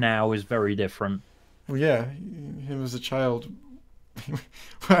 Him now is very different. Well, yeah, him as a child,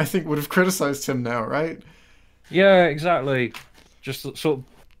 I think would have criticized him now, right? Yeah, exactly. Just sort of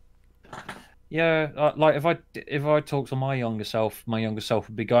yeah, like if I talk to my younger self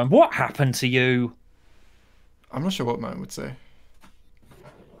would be going, "What happened to you?" I'm not sure what man would say.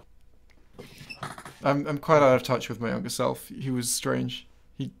 I'm quite out of touch with my younger self. He was strange.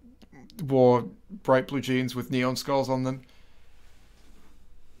 He wore bright blue jeans with neon skulls on them.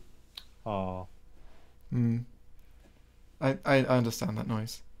 Oh, Hmm. I understand that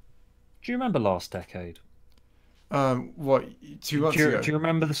noise. do you remember last decade? What, 2 months ago? Do you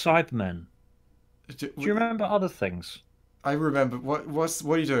remember the Cybermen? Do- Do you remember other things? I remember. What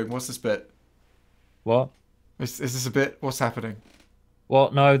are you doing? What's this bit? What? Is this a bit? What's happening?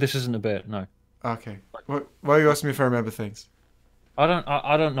 What? No, this isn't a bit. No, Okay. Why are you asking me if I remember things? I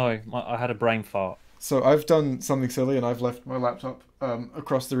don't know. I had a brain fart. So I've done something silly and I've left my laptop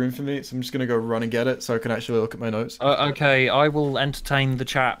across the room for me. So I'm just gonna go run and get it so I can actually look at my notes. Okay, I will entertain the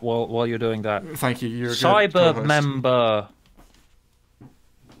chat while you're doing that. Thank you. You're a good Cyber co-host. member.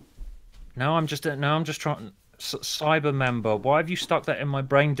 No, I'm just trying. Cyber member. Why have you stuck that in my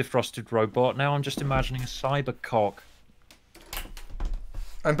brain, defrosted robot? Now I'm just imagining a cyber cock.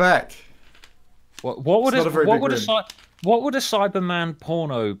 I'm back. What would It's not a very big room. what would a Cyberman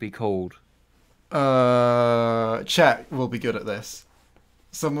porno be called? Chat will be good at this.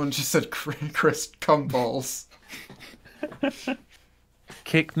 Someone just said Chris cum balls.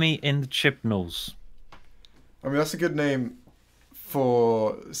 Kick me in the chipnals. I mean that's a good name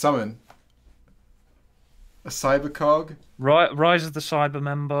for summon. A cybercog. Rise of the Cyber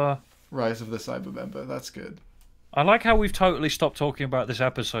member. Rise of the Cyber Member. That's good. I like how we've totally stopped talking about this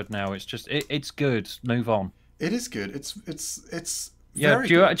episode now. It's just it's good. Move on. It is good. It's Yeah. very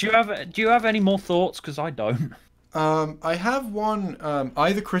good. Do you have any more thoughts? Because I don't. I have one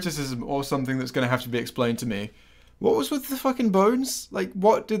either criticism or something that's going to have to be explained to me. What was with the fucking bones? Like,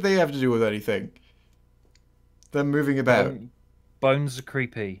 what did they have to do with anything? They're moving about. Bones are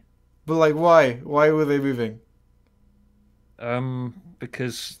creepy. But like, why? Why were they moving?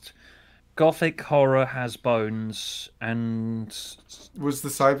 Because gothic horror has bones, and Was the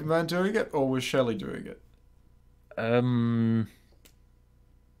Cyberman doing it, or was Shelley doing it?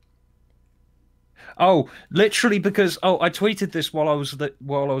 oh, literally because I tweeted this while I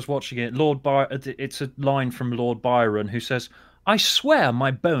was watching it. It's a line from Lord Byron who says, "I swear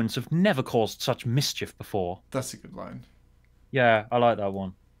my bones have never caused such mischief before." That's a good line. Yeah, I like that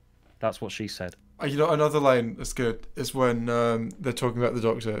one. That's what she said. You know, another line that's good is when they're talking about the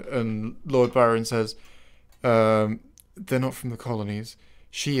Doctor, and Lord Byron says, "They're not from the colonies.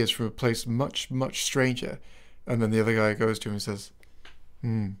 She is from a place much, much stranger." And then the other guy goes to him and says,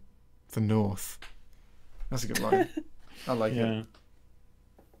 the North." That's a good line. I like it.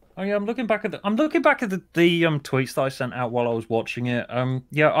 Oh yeah, I'm looking back at the tweets that I sent out while I was watching it.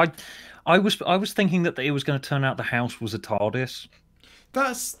 Yeah, I was thinking that it was going to turn out the house was a TARDIS.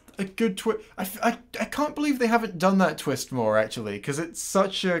 That's a good twist. I can't believe they haven't done that twist more, actually, because it's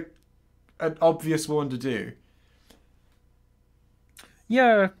such an obvious one to do.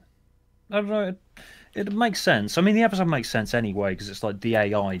 Yeah, I don't know. It makes sense. I mean, the episode makes sense anyway because it's like the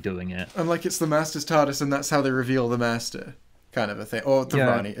AI doing it. And like it's the Master's TARDIS, and that's how they reveal the Master, kind of a thing. Or the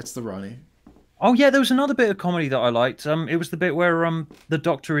Rani. It's the Rani. Oh yeah, there was another bit of comedy that I liked. It was the bit where the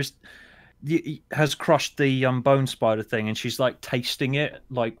Doctor has crushed the bone spider thing, and she's like tasting it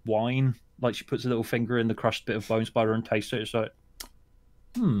like wine. Like she puts a little finger in the crushed bit of bone spider and tastes it. It's like,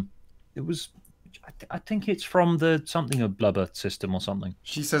 it was. I think it's from the something of blubber system or something.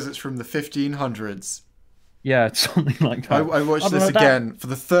 She says it's from the 1500s. Yeah, it's something like that. I watched this again for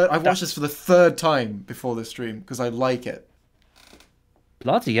the third. I watched this for the third time before this stream because I like it.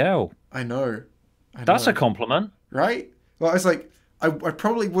 Bloody hell! I know. That's a compliment, right? Well, it's like I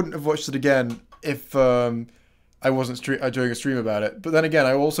probably wouldn't have watched it again if I wasn't doing a stream about it. But then again,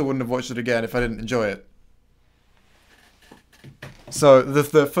 I also wouldn't have watched it again if I didn't enjoy it. So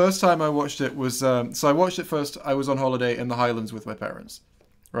the first time I watched it was so I watched it first. I was on holiday in the Highlands with my parents,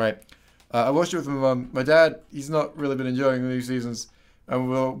 right? I watched it with my mum. My dad, he's not really been enjoying the new seasons,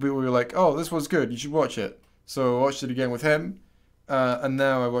 and we were like, oh, this was good. You should watch it. So I watched it again with him, and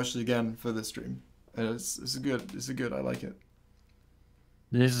now I watched it again for this stream. And it's good. It's a good. I like it.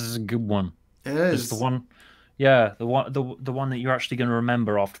 This is a good one. It It's the is. one, yeah, the one that you're actually going to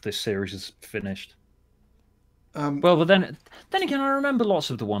remember after this series is finished. Um, Well, but then again, I remember lots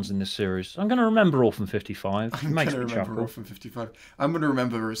of the ones in this series. I'm going to remember Orphan 55. It I'm makes gonna me remember chuckle. Orphan 55. I'm gonna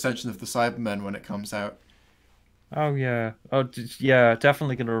remember Ascension of the Cybermen when it comes out. Oh yeah, yeah,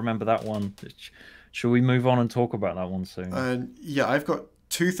 definitely going to remember that one. Shall we move on and talk about that one soon? And yeah, I've got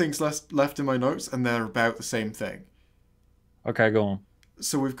two things left in my notes, and they're about the same thing. Okay, go on.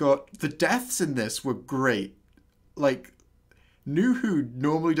 So we've got the deaths in this were great. Like, New Who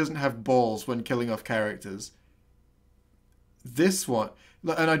normally doesn't have balls when killing off characters. This one,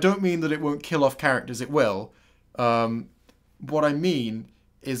 and I don't mean that it won't kill off characters, it will. What I mean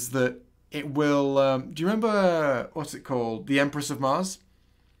is that it will. Do you remember what's it called? The Empress of Mars?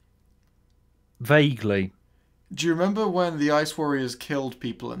 Vaguely. Do you remember when the Ice Warriors killed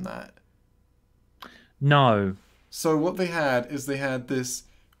people in that? No. So what they had is they had this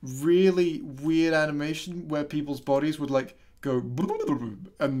really weird animation where people's bodies would like go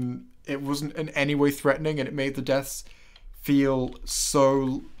and it wasn't in any way threatening, and it made the deaths feel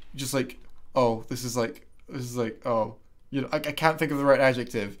so just like, oh, this is like oh, I can't think of the right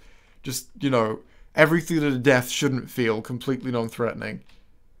adjective. Just, everything that a death shouldn't feel completely non-threatening.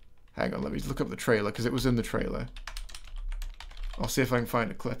 Hang on, let me look up the trailer because it was in the trailer. I'll see if I can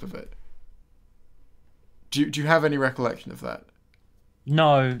find a clip of it. Do you have any recollection of that?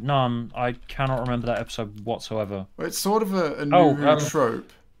 No, none. I cannot remember that episode whatsoever. Well, it's sort of a Oh, New Who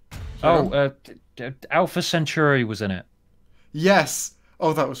trope. oh, Sorry? Alpha Centauri was in it. Yes!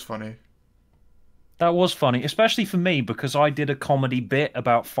 Oh, that was funny. That was funny, especially for me because I did a comedy bit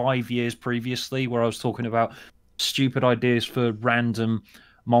about 5 years previously where I was talking about stupid ideas for random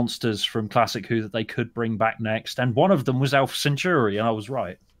monsters from Classic Who that they could bring back next, and one of them was Alpha Centauri, and I was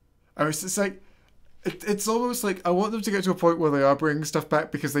right. I was it's like it's almost like I want them to get to a point where they are bringing stuff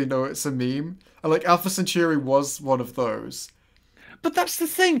back because they know it's a meme. And like Alpha Centauri was one of those. But that's the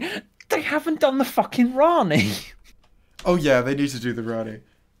thing, they haven't done the fucking Rani. Oh yeah, they need to do the Rani.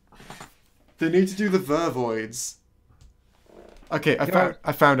 They need to do the Vervoids. Okay,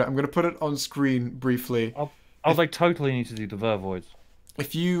 I found it. I'm gonna put it on screen briefly. They totally need to do the Vervoids.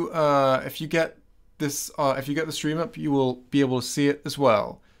 If you get if you get the stream up, you will be able to see it as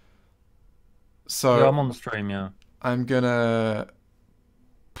well. So Yeah, I'm on the stream, yeah. I'm gonna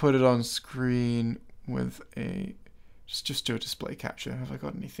put it on screen with a just do a display capture. Have I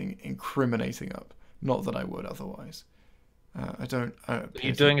got anything incriminating up? Not that I would otherwise. I don't.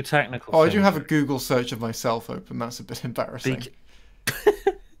 You're doing a technical. Oh, I thing. do have a Google search of myself open. That's a bit embarrassing.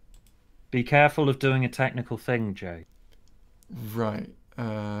 Be careful of doing a technical thing, Jay. Right.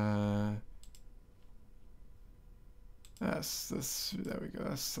 That's there we go.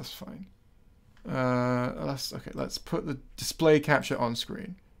 That's fine. Let's put the display capture on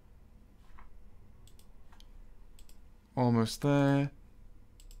screen. Almost there.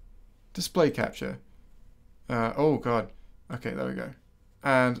 Display capture. Oh god. Okay, there we go.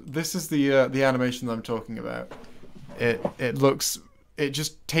 And this is the animation that I'm talking about. It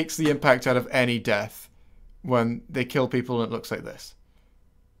just takes the impact out of any death when they kill people, and it looks like this.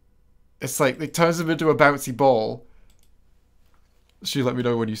 It's like it turns them into a bouncy ball. So you let me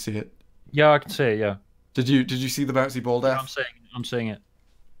know when you see it. Yeah, I can see it. Yeah. Did you see the bouncy ball death? I'm seeing it.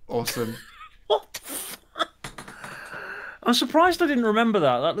 Awesome. What the fuck? I'm surprised I didn't remember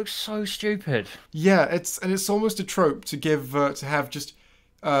that. That looks so stupid. Yeah, it's almost a trope to give to have just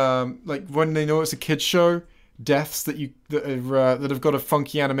like when they know it's a kids show, deaths that have got a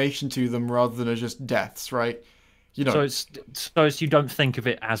funky animation to them rather than just deaths, right? So it's you don't think of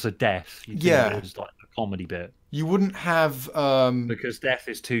it as a death. You think of it as like a comedy bit. You wouldn't have because death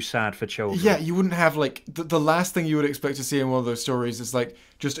is too sad for children. Yeah, you wouldn't have like the last thing you would expect to see in one of those stories is like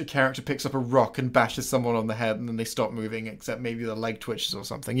just a character picks up a rock and bashes someone on the head and then they stop moving, except maybe the leg twitches or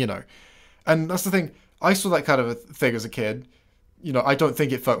something, And that's the thing. I saw that kind of a thing as a kid. I don't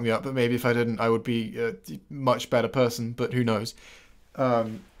think it fucked me up, but maybe if I didn't, I would be a much better person. But who knows?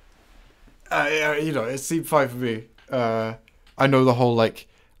 It seemed fine for me. I know the whole like.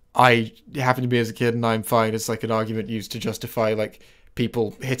 I happened to be as a kid and I'm fine. It's like an argument used to justify like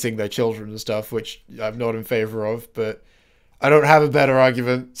people hitting their children and stuff, which I'm not in favor of, but I don't have a better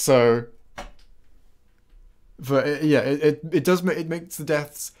argument. So, but it makes the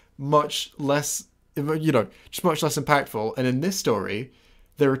deaths much less, just much less impactful. And in this story,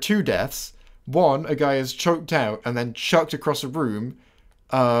 there are two deaths. One, a guy is choked out and then chucked across a room.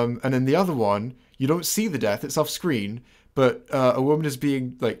 And in the other one, you don't see the death. It's off screen. but a woman is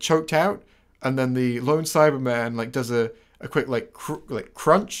being like choked out, and then the lone Cyberman like does a quick like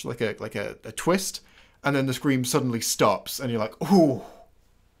crunch, like a twist, and then the scream suddenly stops, and you're like, ooh,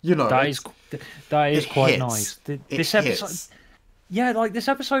 you know, That is quite hits. nice. It This hits. episode, yeah, like this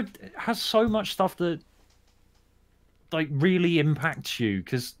episode has so much stuff that like really impacts you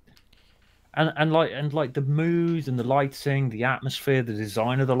because and like the mood and the lighting, the atmosphere, the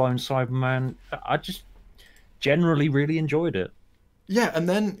design of the lone Cyberman. I just generally really enjoyed it. Yeah, and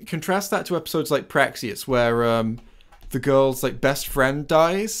then contrast that to episodes like Praxius, where the girl's like best friend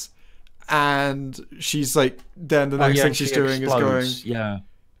dies, and she's like, then the next thing she's doing explodes. is Yeah.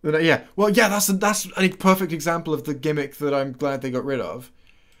 going, yeah, well, yeah, that's a perfect example of the gimmick that I'm glad they got rid of.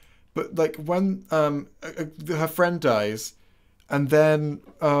 But like when her friend dies, and then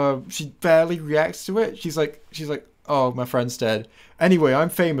she barely reacts to it. She's like, oh, my friend's dead. Anyway, I'm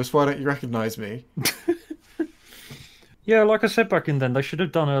famous. Why don't you recognize me? Yeah, like I said back in then, they should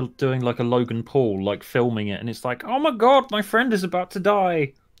have doing like a Logan Paul, like filming it, and it's like, oh my god, my friend is about to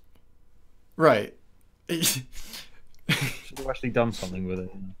die. Right. Should have actually done something with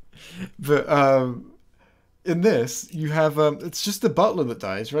it. But in this, you have it's just the butler that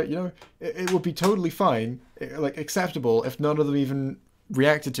dies, right? You know, it would be totally fine, like acceptable, if none of them even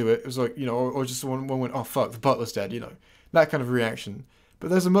reacted to it. It was like, you know, or just one went, oh fuck, the butler's dead, you know, that kind of reaction. But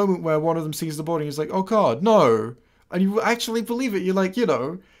there's a moment where one of them sees the body and he's like, oh god, no, and you actually believe it. You're like, you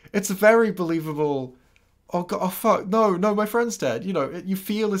know, it's a very believable. Oh god, oh fuck, no, my friend's dead. You know, you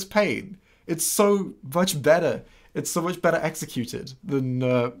feel his pain. It's so much better. It's so much better executed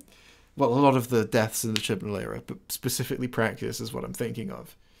than. Well, a lot of the deaths in the Chibnall era, but specifically Practice is what I'm thinking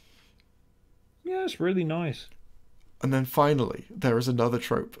of. Yeah, it's really nice. And then finally, there is another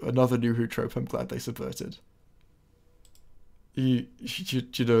trope, another New Who trope I'm glad they subverted. Do you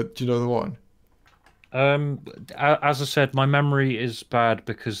know the one? As I said, my memory is bad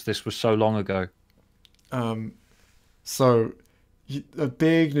because this was so long ago. So, a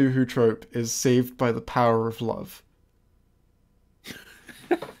big New Who trope is saved by the power of love.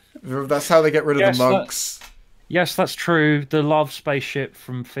 That's how they get rid of the monks. Yes, that's true. The love spaceship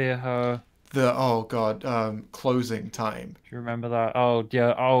from Fear Her. The oh god, closing time. Do you remember that? Oh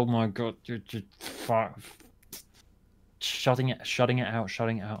yeah. Oh my god. Fuck. Shutting it out.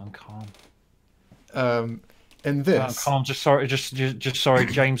 I'm calm. In this, I'm calm. Just sorry. Just sorry.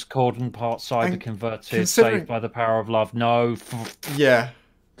 James Corden, part cyber converted, saved by the power of love. No. Yeah.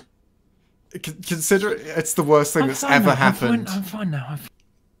 Consider it's the worst thing that's ever happened. I'm fine now.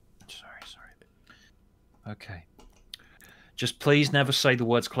 Sorry. Okay. Just please never say the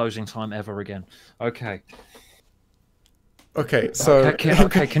words closing time ever again. Okay. Okay, so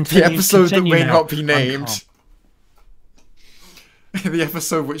okay, continue, the episode that may now. not be named. The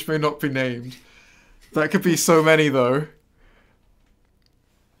episode which may not be named. That could be so many though.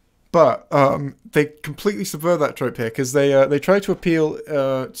 But they completely subvert that trope here because they try to appeal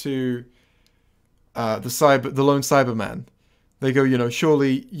to the lone Cyberman. They go, you know,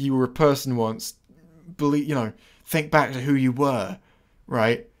 surely you were a person once. Believe, you know, think back to who you were,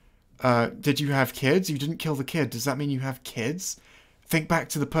 right? Did you have kids? You didn't kill the kid. Does that mean you have kids? Think back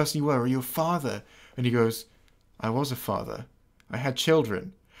to the person you were. Are you a father? And he goes, I was a father. I had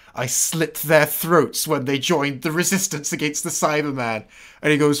children. I slit their throats when they joined the resistance against the Cyberman.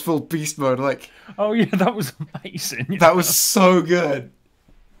 And he goes full beast mode, like... Oh yeah, that was amazing. That was so good.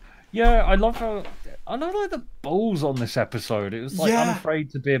 Yeah, I love like the balls on this episode. It was like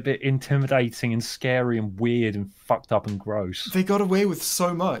unafraid to be a bit intimidating and scary and weird and fucked up and gross. They got away with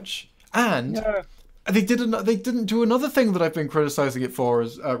so much. And they didn't do another thing that I've been criticizing it for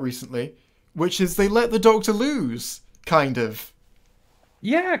recently, which is they let the Doctor lose, kind of.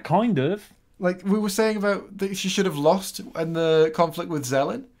 Yeah, kind of. Like we were saying about that she should have lost in the conflict with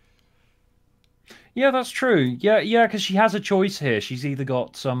Zelen. Yeah, that's true. Yeah, because she has a choice here. She's either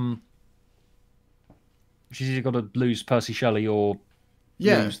got to lose Percy Shelley or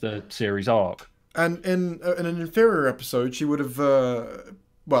lose the series arc. And in an inferior episode, she would have.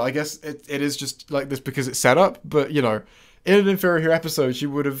 Well, I guess it is just like this because it's set up. But you know, in an inferior episode, she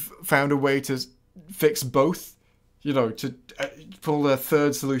would have found a way to fix both. You know, to pull a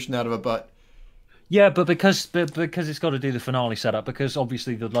third solution out of her butt. Yeah, but because it's got to do the finale setup, because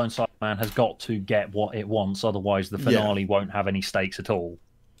obviously the Lone Cyberman has got to get what it wants, otherwise the finale won't have any stakes at all.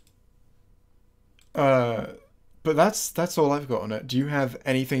 But that's all I've got on it. Do you have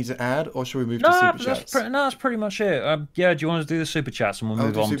anything to add, or shall we move to Super Chats? That's pretty much it. Yeah, do you want to do the Super Chats and we'll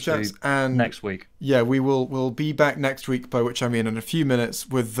move on to next week? Yeah, we'll be back next week, by which I mean in a few minutes,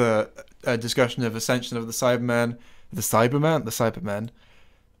 with a discussion of Ascension of the Cyberman. The Cyberman?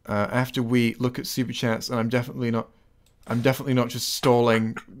 After we look at Super Chats, and I'm definitely not... I'm definitely not just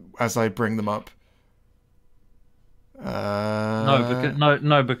stalling as I bring them up.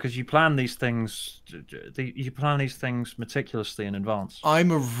 No, because you plan these things. You plan these things meticulously in advance. I'm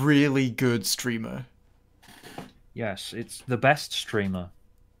a really good streamer. Yes, it's the best streamer.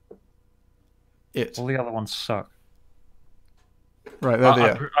 All the other ones suck. Right, there they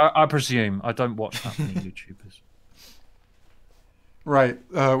are. I presume. I don't watch that many YouTubers. Right,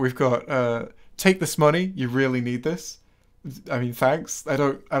 we've got take this money. You really need this. I mean, thanks. I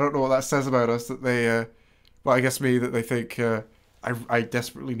don't know what that says about us. That they, well, I guess me that they think I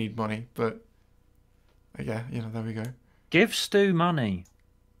desperately need money. But yeah, you know, there we go. Give Stu money.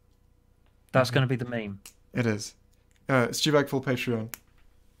 That's going to be the meme. It is. Stewbag full Patreon.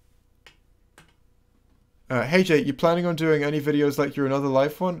 Hey Jay, you planning on doing any videos like your Another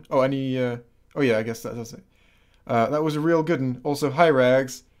Life one? Oh, any? Oh yeah, I guess that does it. That was a real good one. Also, hi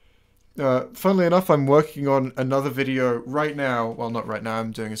Rags. Funnily enough, I'm working on another video right now. Well, not right now.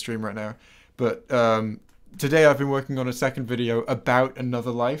 I'm doing a stream right now. But today I've been working on a second video about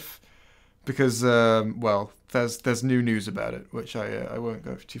Another Life because, well, there's new news about it, which I won't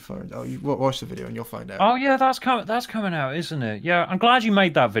go too far into. Oh, you watch the video and you'll find out. Oh yeah, that's coming out, isn't it? Yeah, I'm glad you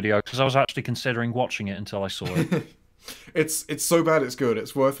made that video because I was actually considering watching it until I saw it. It's so bad it's good.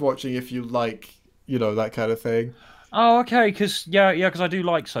 It's worth watching if you like, you know, that kind of thing. Oh, okay, because because I do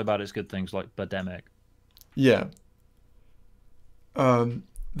like So Bad It's Good things like Birdemic. Yeah.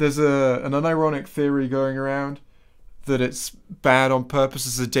 There's an unironic theory going around that it's bad on purpose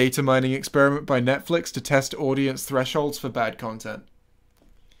as a data mining experiment by Netflix to test audience thresholds for bad content.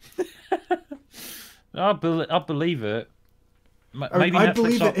 I believe it. Maybe I'd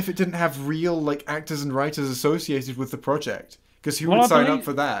believe it if it didn't have real like actors and writers associated with the project, because who would sign up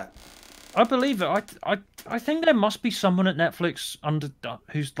for that? I believe it. I think there must be someone at Netflix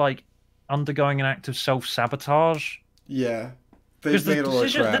who's like undergoing an act of self-sabotage. Yeah. Because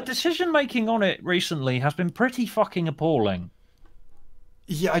the decision making on it recently has been pretty fucking appalling.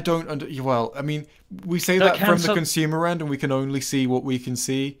 Yeah, I don't well, I mean, we say that from the consumer end and we can only see what we can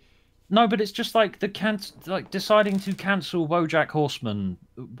see. No, but it's just like deciding to cancel BoJack Horseman,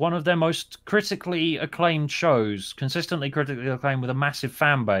 one of their most critically acclaimed shows, consistently critically acclaimed with a massive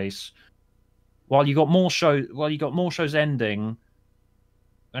fan base, while you got more shows ending.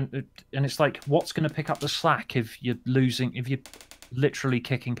 And it's like, what's going to pick up the slack if you're literally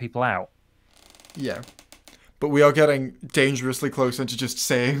kicking people out? Yeah. But we are getting dangerously close into just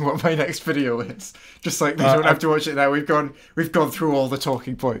saying what my next video is. Just like they don't have to watch it now. We've gone through all the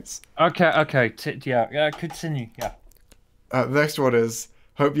talking points. Okay. Yeah. Continue. Yeah. The next one is,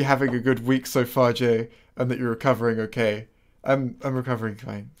 hope you're having a good week so far, Jay, and that you're recovering okay. I'm recovering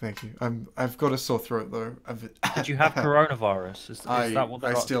fine, thank you. I've got a sore throat though. Did you have coronavirus? Is that what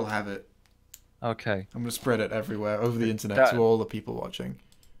I still have it. Okay. I'm gonna spread it everywhere over the internet to all the people watching.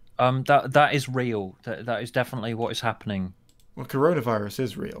 That is real. That is definitely what is happening. Well, coronavirus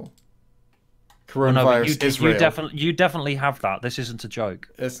is real. Coronavirus is real. You definitely have that. This isn't a joke.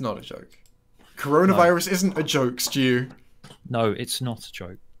 It's not a joke. Coronavirus isn't a joke, Stu. No, it's not a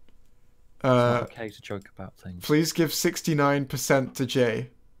joke. It's not okay to joke about things. Please give 69% to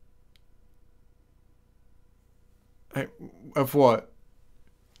Jay. Of what?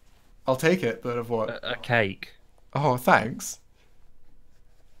 I'll take it, but of what? A cake. Oh, thanks.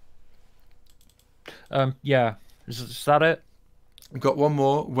 Yeah. Is that it? We've got one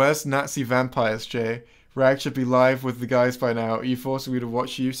more. Where's Nazi Vampires, Jay? Rag should be live with the guys by now. Are you forcing me to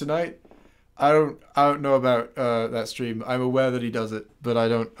watch you tonight? I don't know about that stream. I'm aware that he does it, but I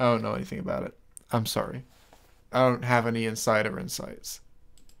don't know anything about it. I'm sorry. I don't have any insider insights.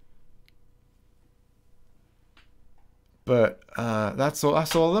 But that's all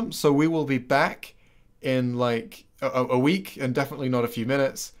of them. So we will be back in like a week, and definitely not a few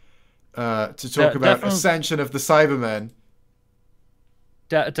minutes, to talk about Ascension of the Cybermen.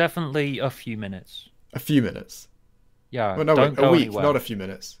 Definitely a few minutes. A few minutes. Yeah. Well, no, wait, a week, not a few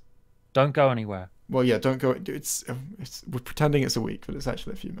minutes. Don't go anywhere. Well, yeah, don't go. It's we're pretending it's a week, but it's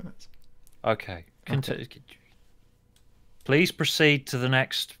actually a few minutes. Okay. Please proceed to the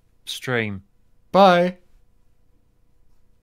next stream. Bye.